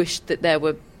 We wish that there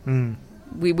were.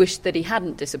 We wish that he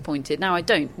hadn't disappointed. Now, I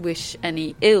don't wish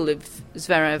any ill of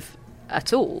Zverev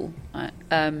at all, but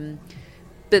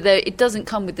it doesn't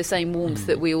come with the same warmth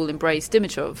that we all embrace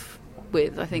Dimitrov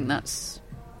with. I think that's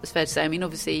fair to say. I mean,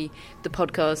 obviously, the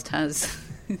podcast has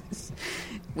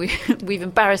we've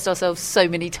embarrassed ourselves so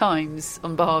many times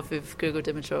on behalf of Grigor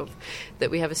Dimitrov that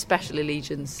we have a special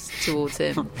allegiance towards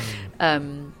him.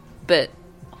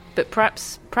 But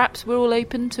perhaps we're all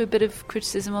open to a bit of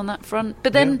criticism on that front.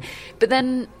 But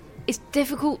then it's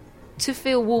difficult to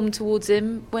feel warm towards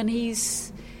him when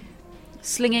he's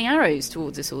slinging arrows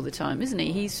towards us all the time, isn't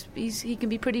he? He can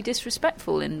be pretty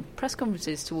disrespectful in press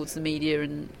conferences towards the media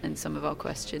and some of our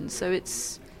questions. So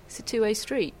it's a two-way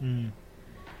street.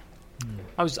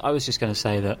 I was just going to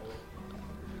say that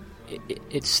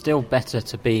it's still better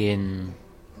to be in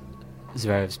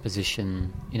Zverev's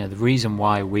position. You know, the reason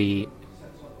why we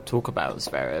talk about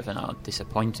Zverev and are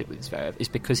disappointed with Zverev is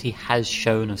because he has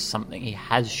shown us something. He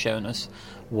has shown us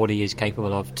what he is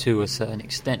capable of to a certain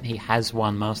extent. He has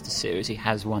won Masters Series. He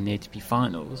has won the ATP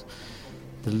Finals.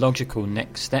 The logical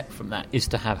next step from that is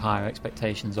to have higher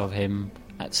expectations of him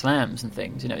at slams and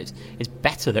things. You know, it's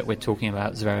better that we're talking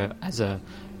about Zverev as a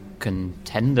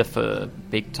contender for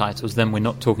big titles than we're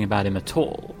not talking about him at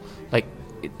all. Like,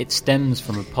 it stems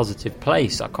from a positive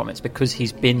place, our comments, because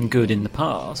he's been good in the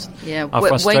past. Yeah, our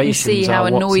wait and see how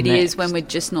annoyed he is next. when we're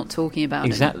just not talking about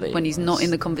exactly. him. When he's not in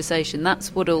the conversation.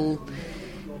 That's what'll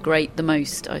grate the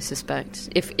most, I suspect.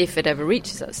 If it ever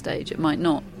reaches that stage, it might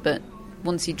not. But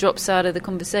once he drops out of the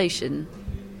conversation,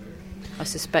 I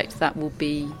suspect that will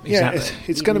be... Yeah,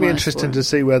 it's going to be interesting to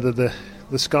see whether the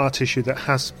scar tissue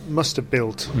that must have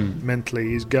built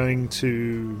mentally is going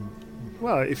to...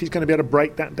 Well, if he's going to be able to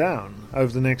break that down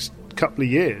over the next couple of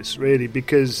years, really,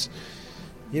 because,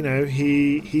 you know,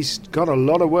 he's got a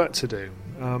lot of work to do.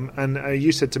 And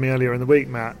you said to me earlier in the week,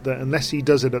 Matt, that unless he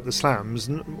does it at the slams,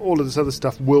 all of this other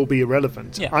stuff will be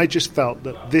irrelevant. Yeah. I just felt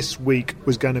that this week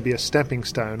was going to be a stepping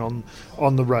stone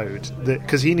on the road,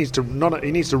 because he needs to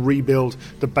rebuild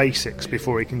the basics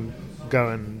before he can go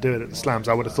and do it at the slams.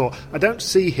 I would have thought. I don't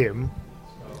see him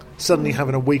suddenly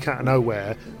having a week out of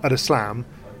nowhere at a slam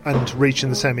and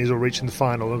reaching the semis or reaching the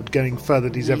final or going further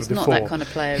than he's ever before. He's not that kind of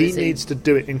player, he needs to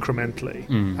do it incrementally.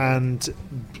 And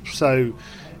so,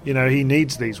 you know, he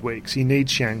needs these weeks. He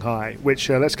needs Shanghai,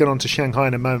 which let's get on to Shanghai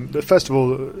in a moment. But first of all,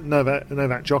 Novak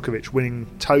Djokovic winning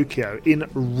Tokyo in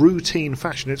routine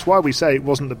fashion. It's why we say it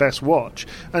wasn't the best watch.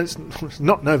 And it's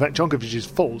not Novak Djokovic's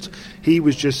fault. He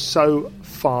was just so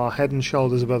far head and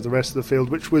shoulders above the rest of the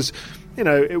field, which was, you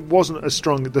know, it wasn't the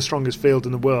strongest field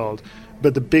in the world.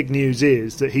 But the big news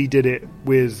is that he did it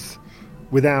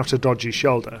without a dodgy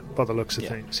shoulder, by the looks of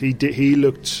things. He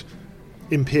looked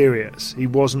imperious. He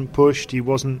wasn't pushed. He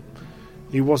wasn't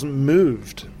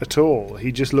moved at all.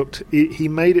 He just looked. He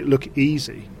made it look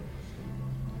easy.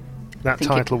 That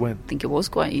title win. I think it was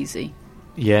quite easy.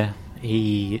 Yeah,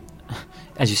 he,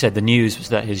 as you said, the news was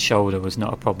that his shoulder was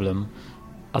not a problem.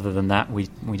 Other than that, we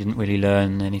didn't really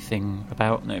learn anything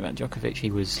about Novak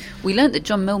Djokovic. We learnt that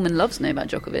John Millman loves Novak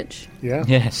Djokovic. Yeah.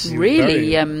 Yes.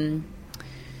 Really,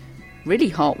 really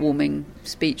heartwarming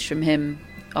speech from him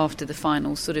after the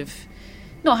final. Sort of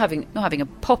not having a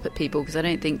pop at people, because I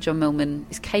don't think John Millman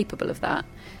is capable of that.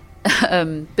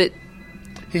 But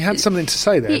he had something to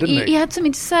say there, didn't he? He had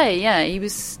something to say. Yeah, he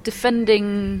was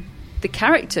defending the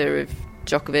character of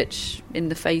Djokovic in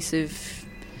the face of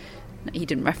he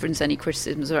didn't reference any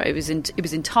criticisms. Right? It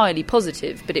was entirely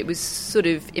positive, but it was sort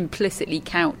of implicitly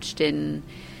couched in.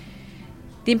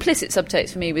 The implicit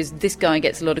subtext for me was, this guy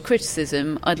gets a lot of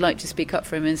criticism. I'd like to speak up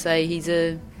for him and say he's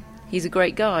a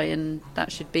great guy, and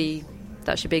that should be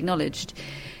acknowledged.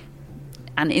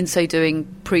 And in so doing,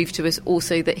 prove to us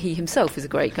also that he himself is a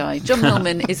great guy. John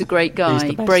Millman is a great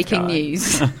guy. Breaking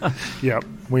news. Yeah,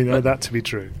 we know that to be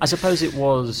true. I suppose it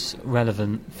was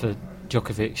relevant for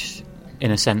Djokovic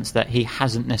in a sense that he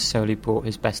hasn't necessarily brought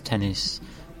his best tennis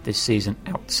this season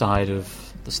outside of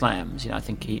the slams. I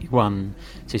think he's won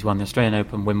the Australian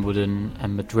Open, Wimbledon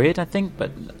and Madrid, I think,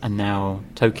 and now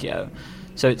Tokyo.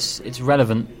 So it's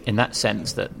relevant in that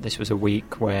sense that this was a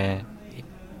week where,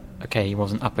 he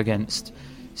wasn't up against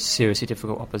seriously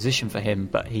difficult opposition for him,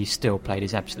 but he still played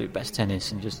his absolute best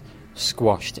tennis and just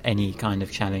squashed any kind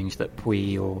of challenge that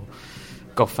Pouille or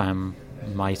Goffin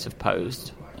might have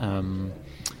posed.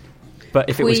 But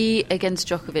if Pouille it was against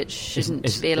Djokovic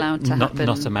shouldn't be allowed to happen.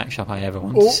 Not a matchup I ever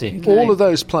want to see. All of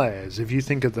those players, if you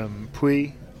think of them,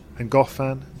 Pouille and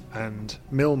Goffin and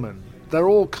Millman, they're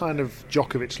all kind of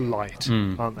Djokovic light,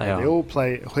 aren't they? They all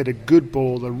hit a good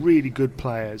ball. They're really good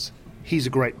players. He's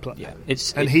a great player.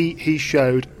 Yeah, he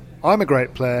showed, I'm a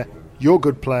great player, you're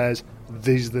good players,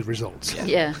 these are the results.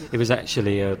 Yeah. It was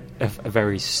actually a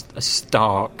very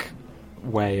stark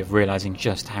way of realising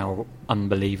just how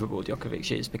unbelievable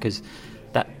Djokovic is, because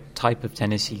that type of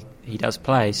tennis he does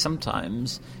play,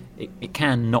 sometimes it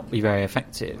can not be very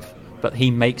effective, but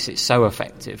he makes it so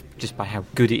effective just by how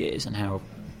good he is and how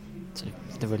sort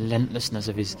of the relentlessness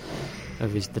of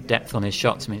the depth on his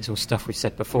shots. I mean, it's all stuff we've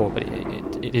said before, but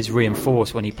it is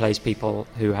reinforced when he plays people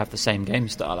who have the same game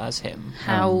style as him.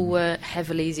 How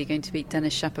heavily is he going to beat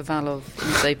Denis Shapovalov in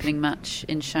his opening match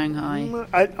in Shanghai?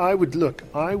 I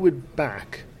would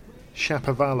back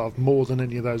Shapovalov more than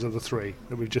any of those other three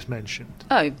that we've just mentioned.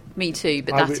 Oh, me too,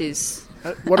 but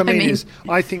what I mean is,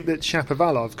 I think that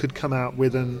Shapovalov could come out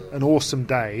with an awesome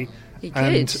day. He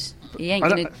could. He ain't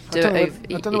going to do it.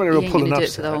 I don't know whether he'll pull an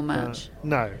upset for the whole match.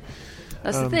 No.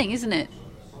 That's the thing, isn't it?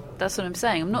 That's what I'm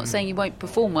saying. I'm not saying he won't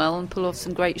perform well and pull off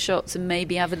some great shots and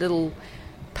maybe have a little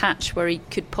patch where he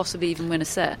could possibly even win a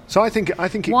set. So I think it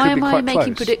could be quite close. Why am I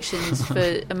making predictions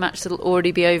for a match that'll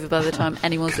already be over by the time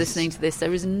anyone's listening to this?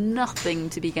 There is nothing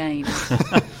to be gained.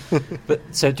 But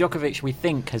so Djokovic, we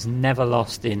think, has never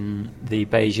lost in the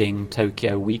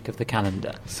Beijing-Tokyo week of the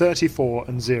calendar.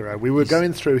 34-0. We were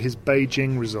going through his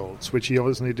Beijing results, which he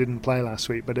obviously didn't play last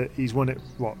week, but he's won it,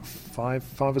 five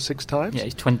or six times? Yeah,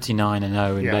 he's 29-0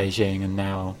 in Beijing and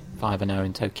now 5-0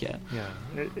 in Tokyo.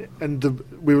 Yeah, and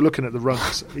we were looking at the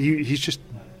runs. He's just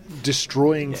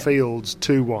destroying fields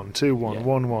 2-1, 2-1,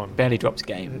 1-1. Barely drops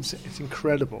games. It's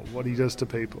incredible what he does to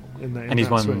people. And he's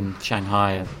won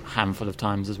Shanghai a handful of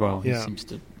times as well. He seems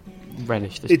to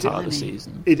relish this part of the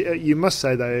season. You must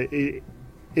say, though,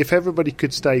 if everybody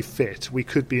could stay fit, we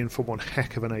could be in for one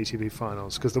heck of an ATP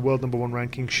Finals, because the world number one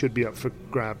ranking should be up for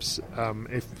grabs.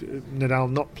 If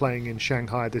Nadal not playing in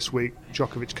Shanghai this week,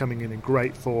 Djokovic coming in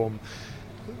great form,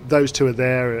 those two are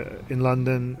there in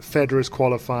London. Federer's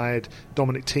qualified.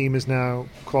 Dominic Thiem is now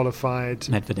qualified.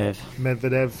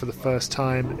 Medvedev for the first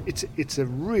time. It's a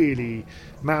really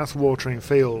mouth-watering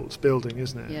field building,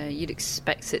 isn't it? Yeah, you'd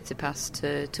expect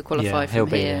Tsitsipas to qualify from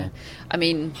here. I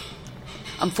mean,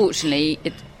 unfortunately,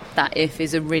 that if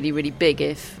is a really, really big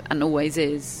if, and always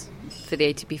is for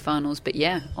the ATP Finals. But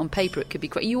yeah, on paper it could be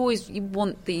quite. You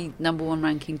want the number one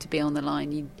ranking to be on the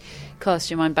line. You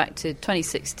cast your mind back to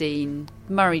 2016,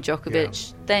 Murray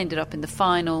Djokovic. They ended up in the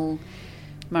final.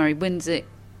 Murray wins it,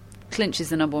 clinches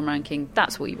the number one ranking.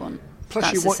 That's what you want.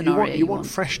 Plus, That's you want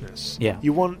freshness. Yeah.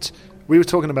 We were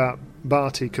talking about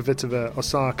Barty, Kvitova,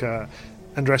 Osaka,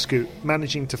 Andreescu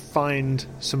managing to find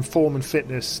some form and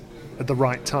fitness at the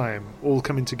right time, all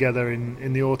coming together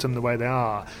in the autumn the way they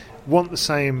are. Want the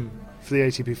same for the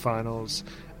ATP Finals.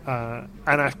 And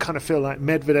I kind of feel like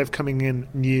Medvedev coming in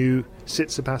new,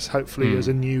 Tsitsipas hopefully as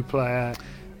a new player.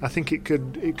 I think it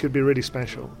could be really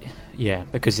special. Yeah,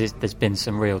 because there's been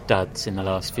some real duds in the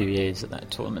last few years at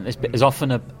that tournament. There's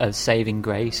often a saving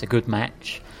grace, a good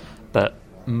match, but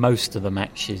most of the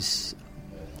matches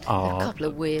are a couple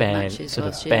of weird matches sort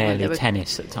last of year. barely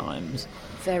tennis at times.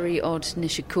 Very odd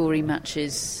Nishikori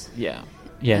matches. Yeah.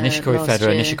 Yeah, Nishikori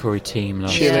Federer, Nishikori Thiem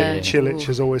last year. Cilic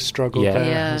has always struggled there,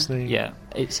 hasn't he? Yeah,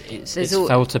 it's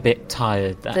felt a bit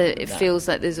tired. It feels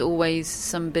like there's always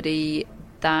somebody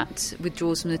that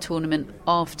withdraws from the tournament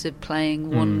after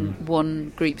playing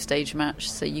one group stage match,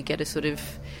 so you get a sort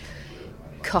of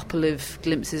couple of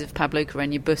glimpses of Pablo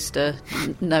Carreño Busta,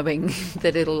 knowing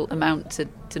that it'll amount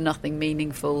to nothing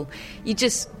meaningful. You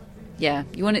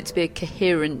want it to be a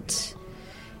coherent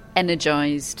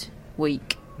energised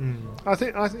week. I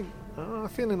think I'm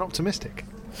feeling optimistic.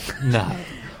 No.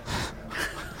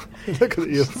 Look at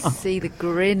you. See the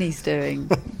grin he's doing.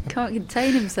 Can't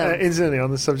contain himself. Incidentally, on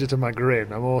the subject of my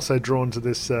grin, I'm also drawn to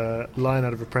this line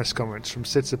out of a press conference from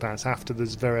Tsitsipas after the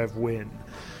Zverev win.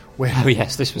 Oh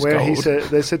yes, this was where gold.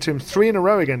 They said to him, 3 in a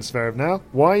row against Zverev now.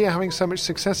 Why are you having so much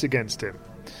success against him?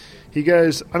 He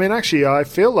goes, I mean, actually, I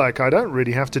feel like I don't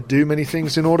really have to do many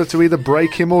things in order to either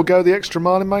break him or go the extra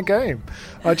mile in my game.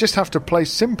 I just have to play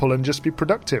simple and just be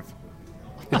productive.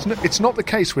 It's not the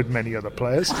case with many other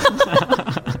players.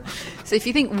 So if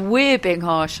you think we're being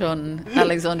harsh on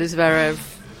Alexander Zverev...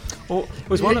 Well, it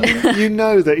was one of you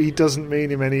know that he doesn't mean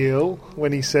him any ill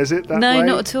when he says it that way. No,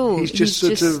 not at all. He's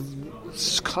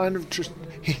just kind of just...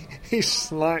 He's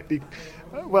slightly...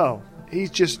 Well... He's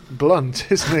just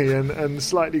blunt, isn't he, and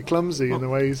slightly clumsy in the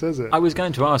way he says it. I was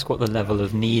going to ask what the level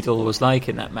of needle was like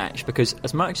in that match, because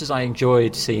as much as I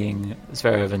enjoyed seeing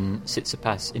Zverev and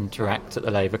Tsitsipas interact at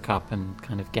the Laver Cup and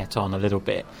kind of get on a little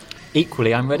bit,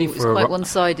 equally I'm ready for It was quite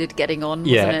one-sided getting on,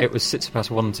 wasn't it was Tsitsipas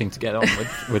wanting to get on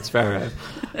with Zverev.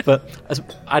 But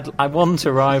I want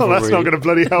a rivalry... Well, that's not going to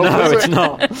bloody help, No, is it's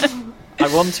not.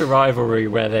 I want a rivalry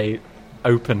where they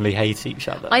openly hate each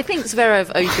other. I think Zverev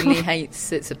openly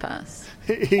hates Tsitsipas.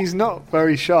 He's not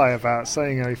very shy about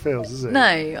saying how he feels, is he?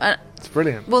 No. It's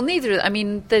brilliant. Well, neither... I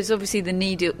mean, there's obviously the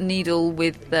needle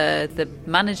with the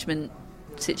management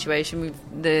situation.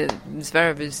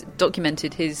 Zverev has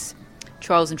documented his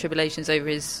trials and tribulations over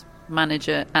his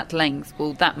manager at length.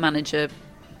 Well, that manager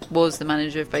was the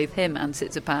manager of both him and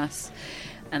Tsitsipas,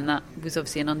 and that was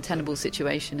obviously an untenable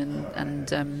situation, and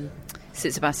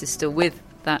Tsitsipas is still with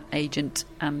that agent,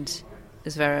 and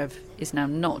Zverev is now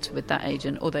not with that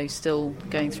agent, although still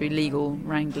going through legal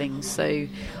wranglings. So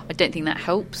I don't think that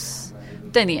helps. I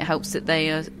don't think it helps that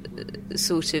they are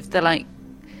they're like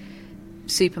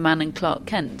Superman and Clark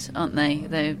Kent, aren't they?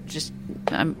 They're just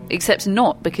except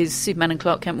not, because Superman and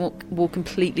Clark Kent wore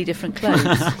completely different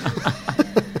clothes.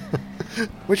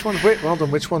 Which one's which? Well done.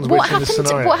 Which one's which in this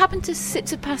scenario? What happened to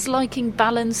Tsitsipas liking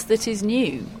balance that is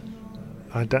new?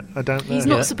 I don't know. He's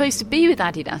not supposed to be with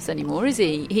Adidas anymore, is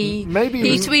he? He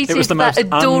tweeted that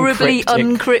adorably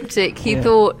uncryptic. He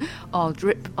thought, I'll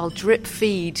drip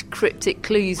feed cryptic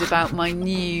clues about my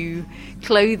new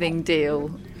clothing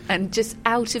deal, and just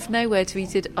out of nowhere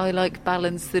tweeted, I like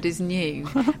balance that is new.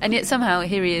 And yet somehow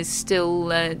here he is still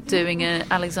doing an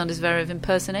Alexander Zverev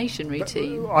impersonation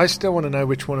routine. I still want to know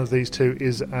which one of these two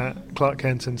is Clark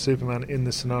Kent and Superman in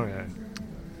the scenario.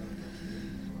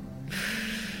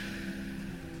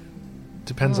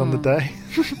 Depends on the day.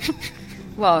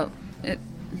 Well,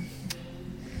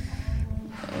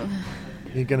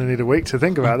 you're going to need a week to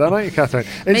think about that, aren't you, Catherine?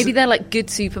 Maybe they're like good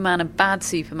Superman and bad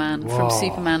Superman from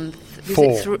Superman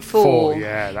 4.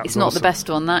 Yeah, that it's was not awesome. the best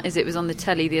one, that is. It was on the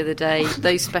telly the other day.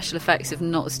 Those special effects have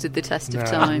not stood the test of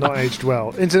time. Not aged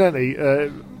well. Incidentally,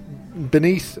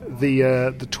 beneath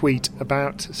the tweet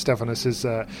about Stefanos's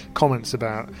comments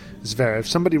about Zverev,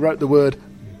 somebody wrote the word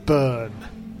burn.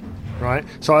 Right,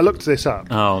 so I looked this up.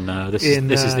 Oh no, this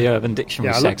is the Urban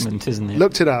Dictionary segment, isn't it?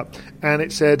 Looked it up, and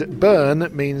it said burn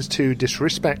means to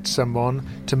disrespect someone,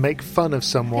 to make fun of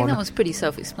someone. I think that was pretty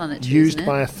self-explanatory. Used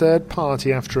by a third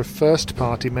party after a first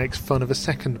party makes fun of a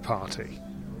second party.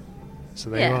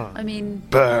 So there you are. I mean,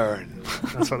 burn.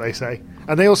 That's what they say,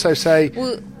 and they also say.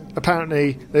 Well,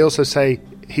 apparently, they also say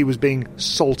he was being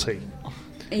salty.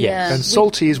 Yeah, and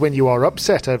salty is when you are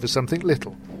upset over something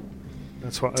little.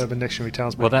 That's what Urban Dictionary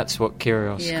tells me. Well, that's what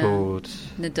Kyrgios called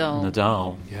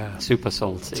Nadal. Yeah. Super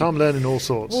salty. So I'm learning all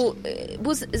sorts. Well,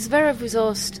 Zverev was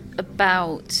asked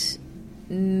about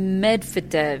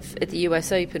Medvedev at the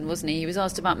US Open, wasn't he? He was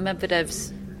asked about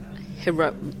Medvedev's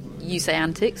you say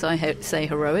antics, I say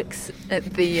heroics at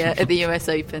the US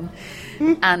Open,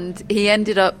 and he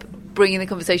ended up bringing the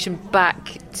conversation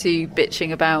back to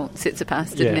bitching about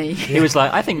Tsitsipas, didn't he? He was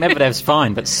like, I think Medvedev's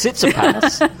fine, but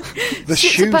Tsitsipas... the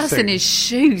shoe Tsitsipas thing. and his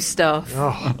shoe stuff.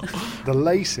 Oh, the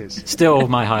laces. Still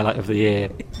my highlight of the year.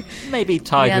 Maybe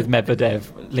tied with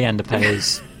Medvedev, Leander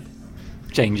Paes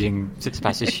changing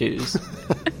Tsitsipas's shoes.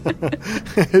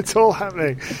 It's all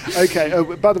happening. Okay,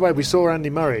 by the way, we saw Andy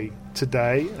Murray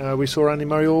today. We saw Andy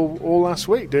Murray all last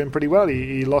week doing pretty well.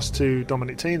 He lost to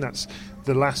Dominic Thiem. That's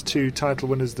the last two title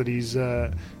winners that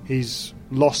he's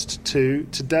lost to.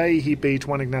 Today he beat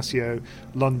Juan Ignacio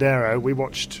Londero. We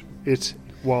watched it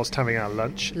whilst having our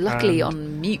lunch. Luckily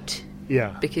on mute.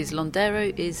 Yeah. Because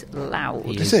Londero is loud.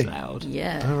 He is loud.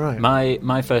 Yeah. All right.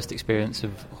 My first experience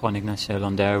of Juan Ignacio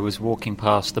Londero was walking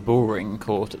past the bullring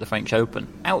court at the French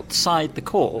Open, outside the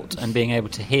court, and being able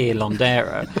to hear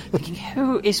Londero, thinking,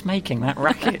 who is making that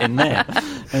racket in there?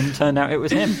 and turned out it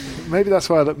was him. Maybe that's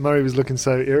why Murray was looking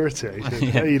so irritated.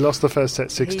 Yeah. He lost the first set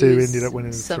 6-2, ended up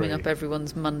winning 3. Summing up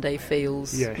everyone's Monday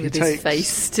feels Yeah, with his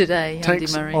face today, Andy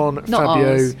takes Murray. on Not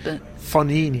Fabio ours, but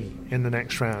Fognini in the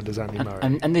next round as Andy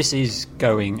Murray. And this is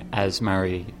going as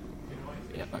Murray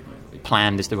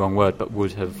planned is the wrong word, but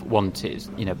would have wanted.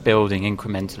 Building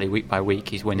incrementally, week by week.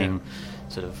 He's winning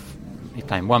he's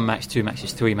playing 1 match, 2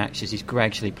 matches, 3 matches. He's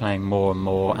gradually playing more and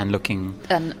more and looking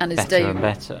and as better and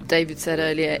better. David said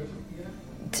earlier,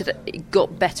 today, it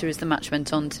got better as the match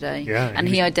went on today. Yeah, and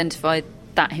he identified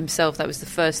that himself. That was the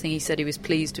first thing he said he was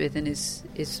pleased with in his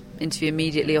interview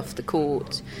immediately off the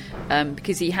court,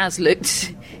 because he's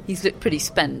looked pretty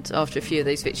spent after a few of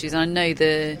those victories. And I know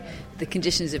the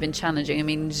conditions have been challenging. I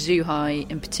mean, Zhu Hai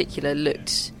in particular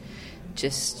looked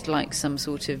just like some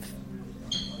sort of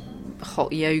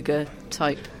hot yoga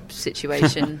type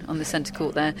situation on the centre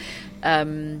court there. I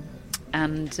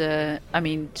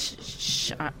mean,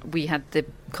 we had the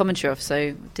commentary off,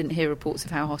 so didn't hear reports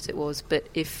of how hot it was. But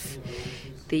if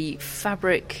the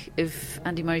fabric of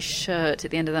Andy Murray's shirt at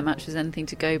the end of that match was anything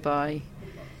to go by,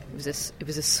 it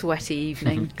was a sweaty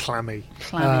evening. Clammy.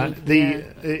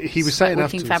 He was saying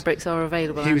wicking afterwards, fabrics are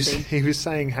available. He was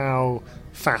saying how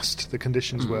fast the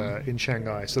conditions were in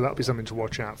Shanghai, so that'll be something to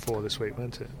watch out for this week,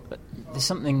 won't it? But there's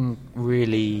something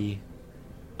really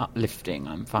uplifting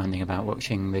I'm finding about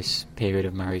watching this period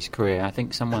of Murray's career. I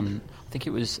think it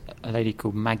was a lady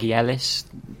called Maggie Ellis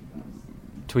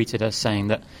tweeted us saying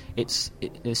that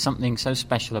there's something so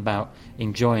special about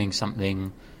enjoying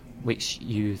something which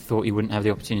you thought you wouldn't have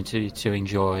the opportunity to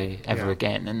enjoy ever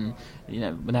again. And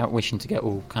without wishing to get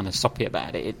all kind of soppy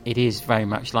about it, it is very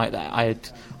much like that. I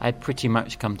had pretty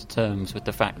much come to terms with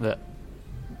the fact that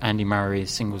Andy Murray, as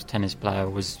singles tennis player,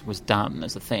 was done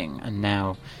as a thing, and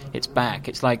now it's back.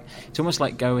 It's almost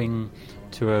like going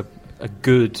to a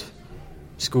good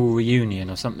school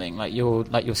reunion or something. Like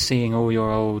you're seeing all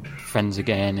your old friends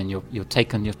again, and you're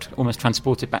almost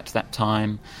transported back to that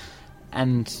time,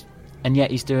 and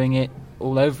yet he's doing it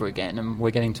all over again, and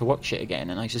we're getting to watch it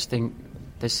again. And I just think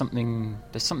there's something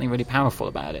really powerful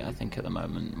about it. I think at the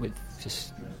moment, with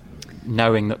just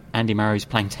knowing that Andy Murray's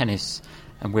playing tennis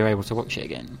and we're able to watch it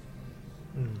again.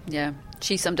 Yeah,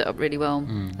 she summed it up really well,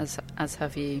 as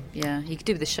have you. Yeah, he could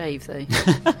do with a shave though.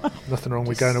 Nothing wrong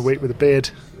with going a week with a beard,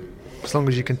 as long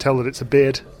as you can tell that it's a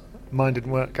beard. Mine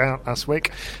didn't work out last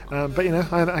week, but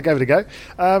I gave it a go.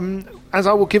 As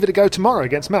I will give it a go tomorrow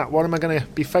against Matt. What am I going to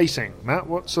be facing, Matt?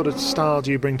 What sort of style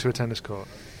do you bring to a tennis court?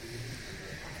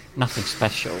 Nothing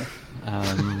special.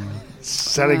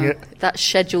 Selling it. That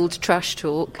scheduled trash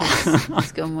talk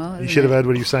has gone well. You should have heard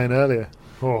what he was saying earlier.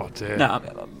 Oh dear. No,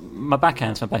 my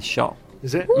backhand's my best shot.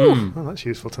 Is it? Oh, that's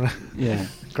useful to know. Yeah.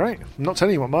 Great. I'm not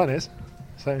telling you what mine is.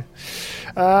 So,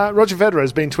 Roger Federer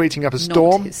has been tweeting up a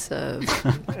storm. Not his serve.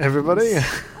 Everybody.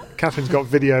 Catherine's got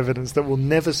video evidence that will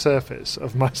never surface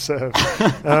of my serve.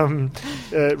 Roger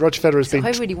Federer has been.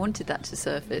 I really wanted that to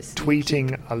surface.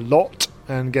 Tweeting a lot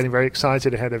and getting very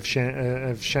excited ahead of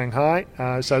Shanghai.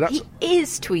 So that's he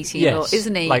is tweeting a lot,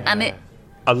 isn't he?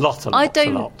 A lot.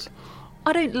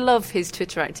 I don't love his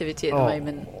Twitter activity at the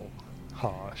moment.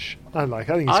 Harsh. I think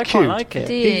he's cute. I quite like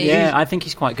it. I think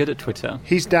he's quite good at Twitter.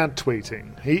 He's dad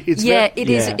tweeting. It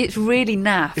is. It's really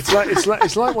naff.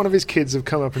 It's like one of his kids have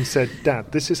come up and said,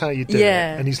 "Dad, this is how you do it,"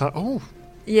 and he's like, "Oh,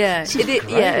 yeah,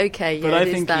 okay." But I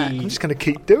think I'm just going to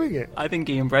keep doing it. I think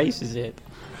he embraces it.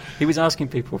 He was asking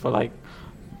people for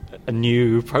a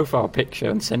new profile picture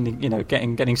and sending,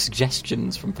 getting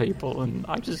suggestions from people, and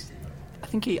I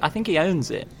think he owns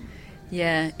it.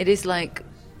 Yeah, it is like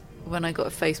when I got a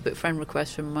Facebook friend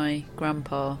request from my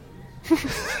grandpa. It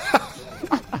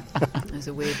was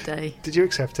a weird day. Did you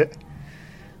accept it?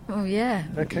 Oh yeah.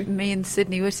 Okay. Me and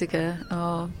Sydney Whittaker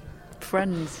are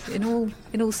friends in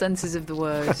all senses of the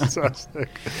word. Fantastic.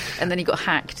 And then he got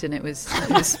hacked, and it was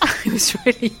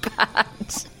really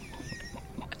bad.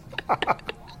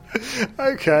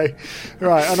 Okay,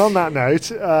 right. And on that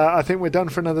note, I think we're done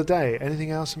for another day.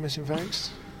 Anything else I'm missing, folks?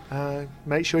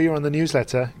 Make sure you're on the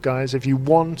newsletter, guys. If you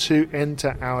want to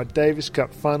enter our Davis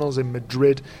Cup finals in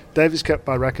Madrid, Davis Cup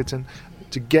by Rakuten,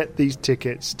 to get these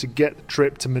tickets, to get the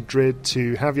trip to Madrid,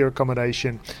 to have your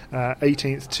accommodation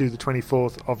 18th to the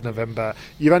 24th of November.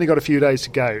 You've only got a few days to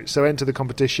go, so enter the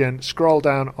competition. Scroll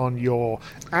down on your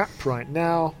app right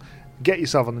now. Get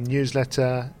yourself on the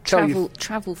newsletter.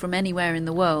 Travel from anywhere in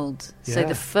the world. Yeah. So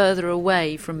the further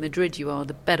away from Madrid you are,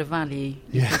 the better value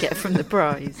you can get from the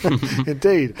prize.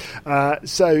 Indeed.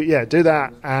 Do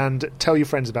that and tell your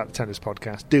friends about the Tennis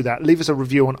Podcast. Do that. Leave us a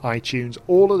review on iTunes.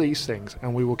 All of these things,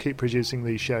 and we will keep producing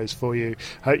these shows for you.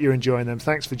 Hope you're enjoying them.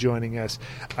 Thanks for joining us.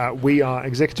 We are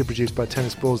executive produced by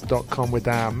tennisballs.com with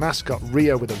our mascot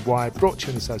Rio with a Y, brought to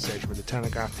you in association with the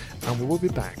Telegraph, and we will be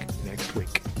back next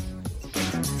week.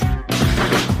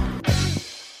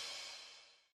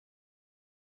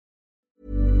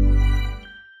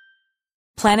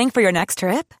 Planning for your next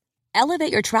trip?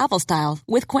 Elevate your travel style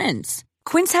with Quince.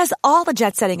 Quince has all the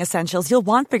jet-setting essentials you'll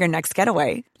want for your next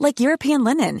getaway, like European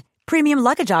linen, premium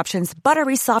luggage options,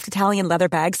 buttery soft Italian leather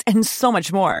bags, and so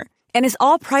much more. And is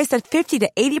all priced at 50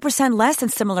 to 80% less than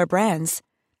similar brands.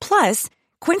 Plus,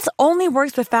 Quince only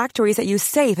works with factories that use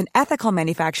safe and ethical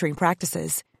manufacturing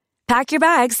practices. Pack your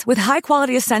bags with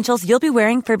high-quality essentials you'll be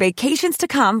wearing for vacations to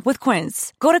come with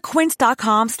Quince. Go to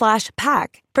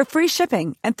quince.com/pack for free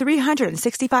shipping and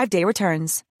 365-day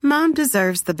returns. Mom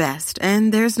deserves the best,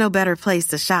 and there's no better place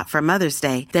to shop for Mother's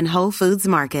Day than Whole Foods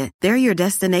Market. They're your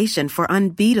destination for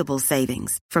unbeatable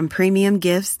savings, from premium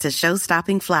gifts to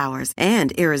show-stopping flowers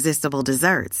and irresistible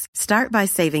desserts. Start by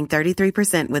saving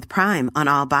 33% with Prime on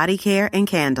all body care and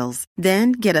candles.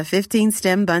 Then get a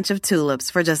 15-stem bunch of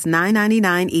tulips for just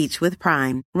 $9.99 each with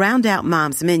Prime. Round out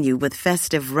Mom's menu with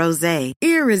festive rosé,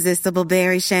 irresistible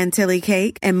berry chantilly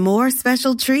cake, and more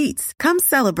special treats. Come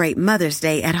celebrate Mother's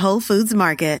Day at Whole Foods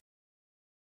Market.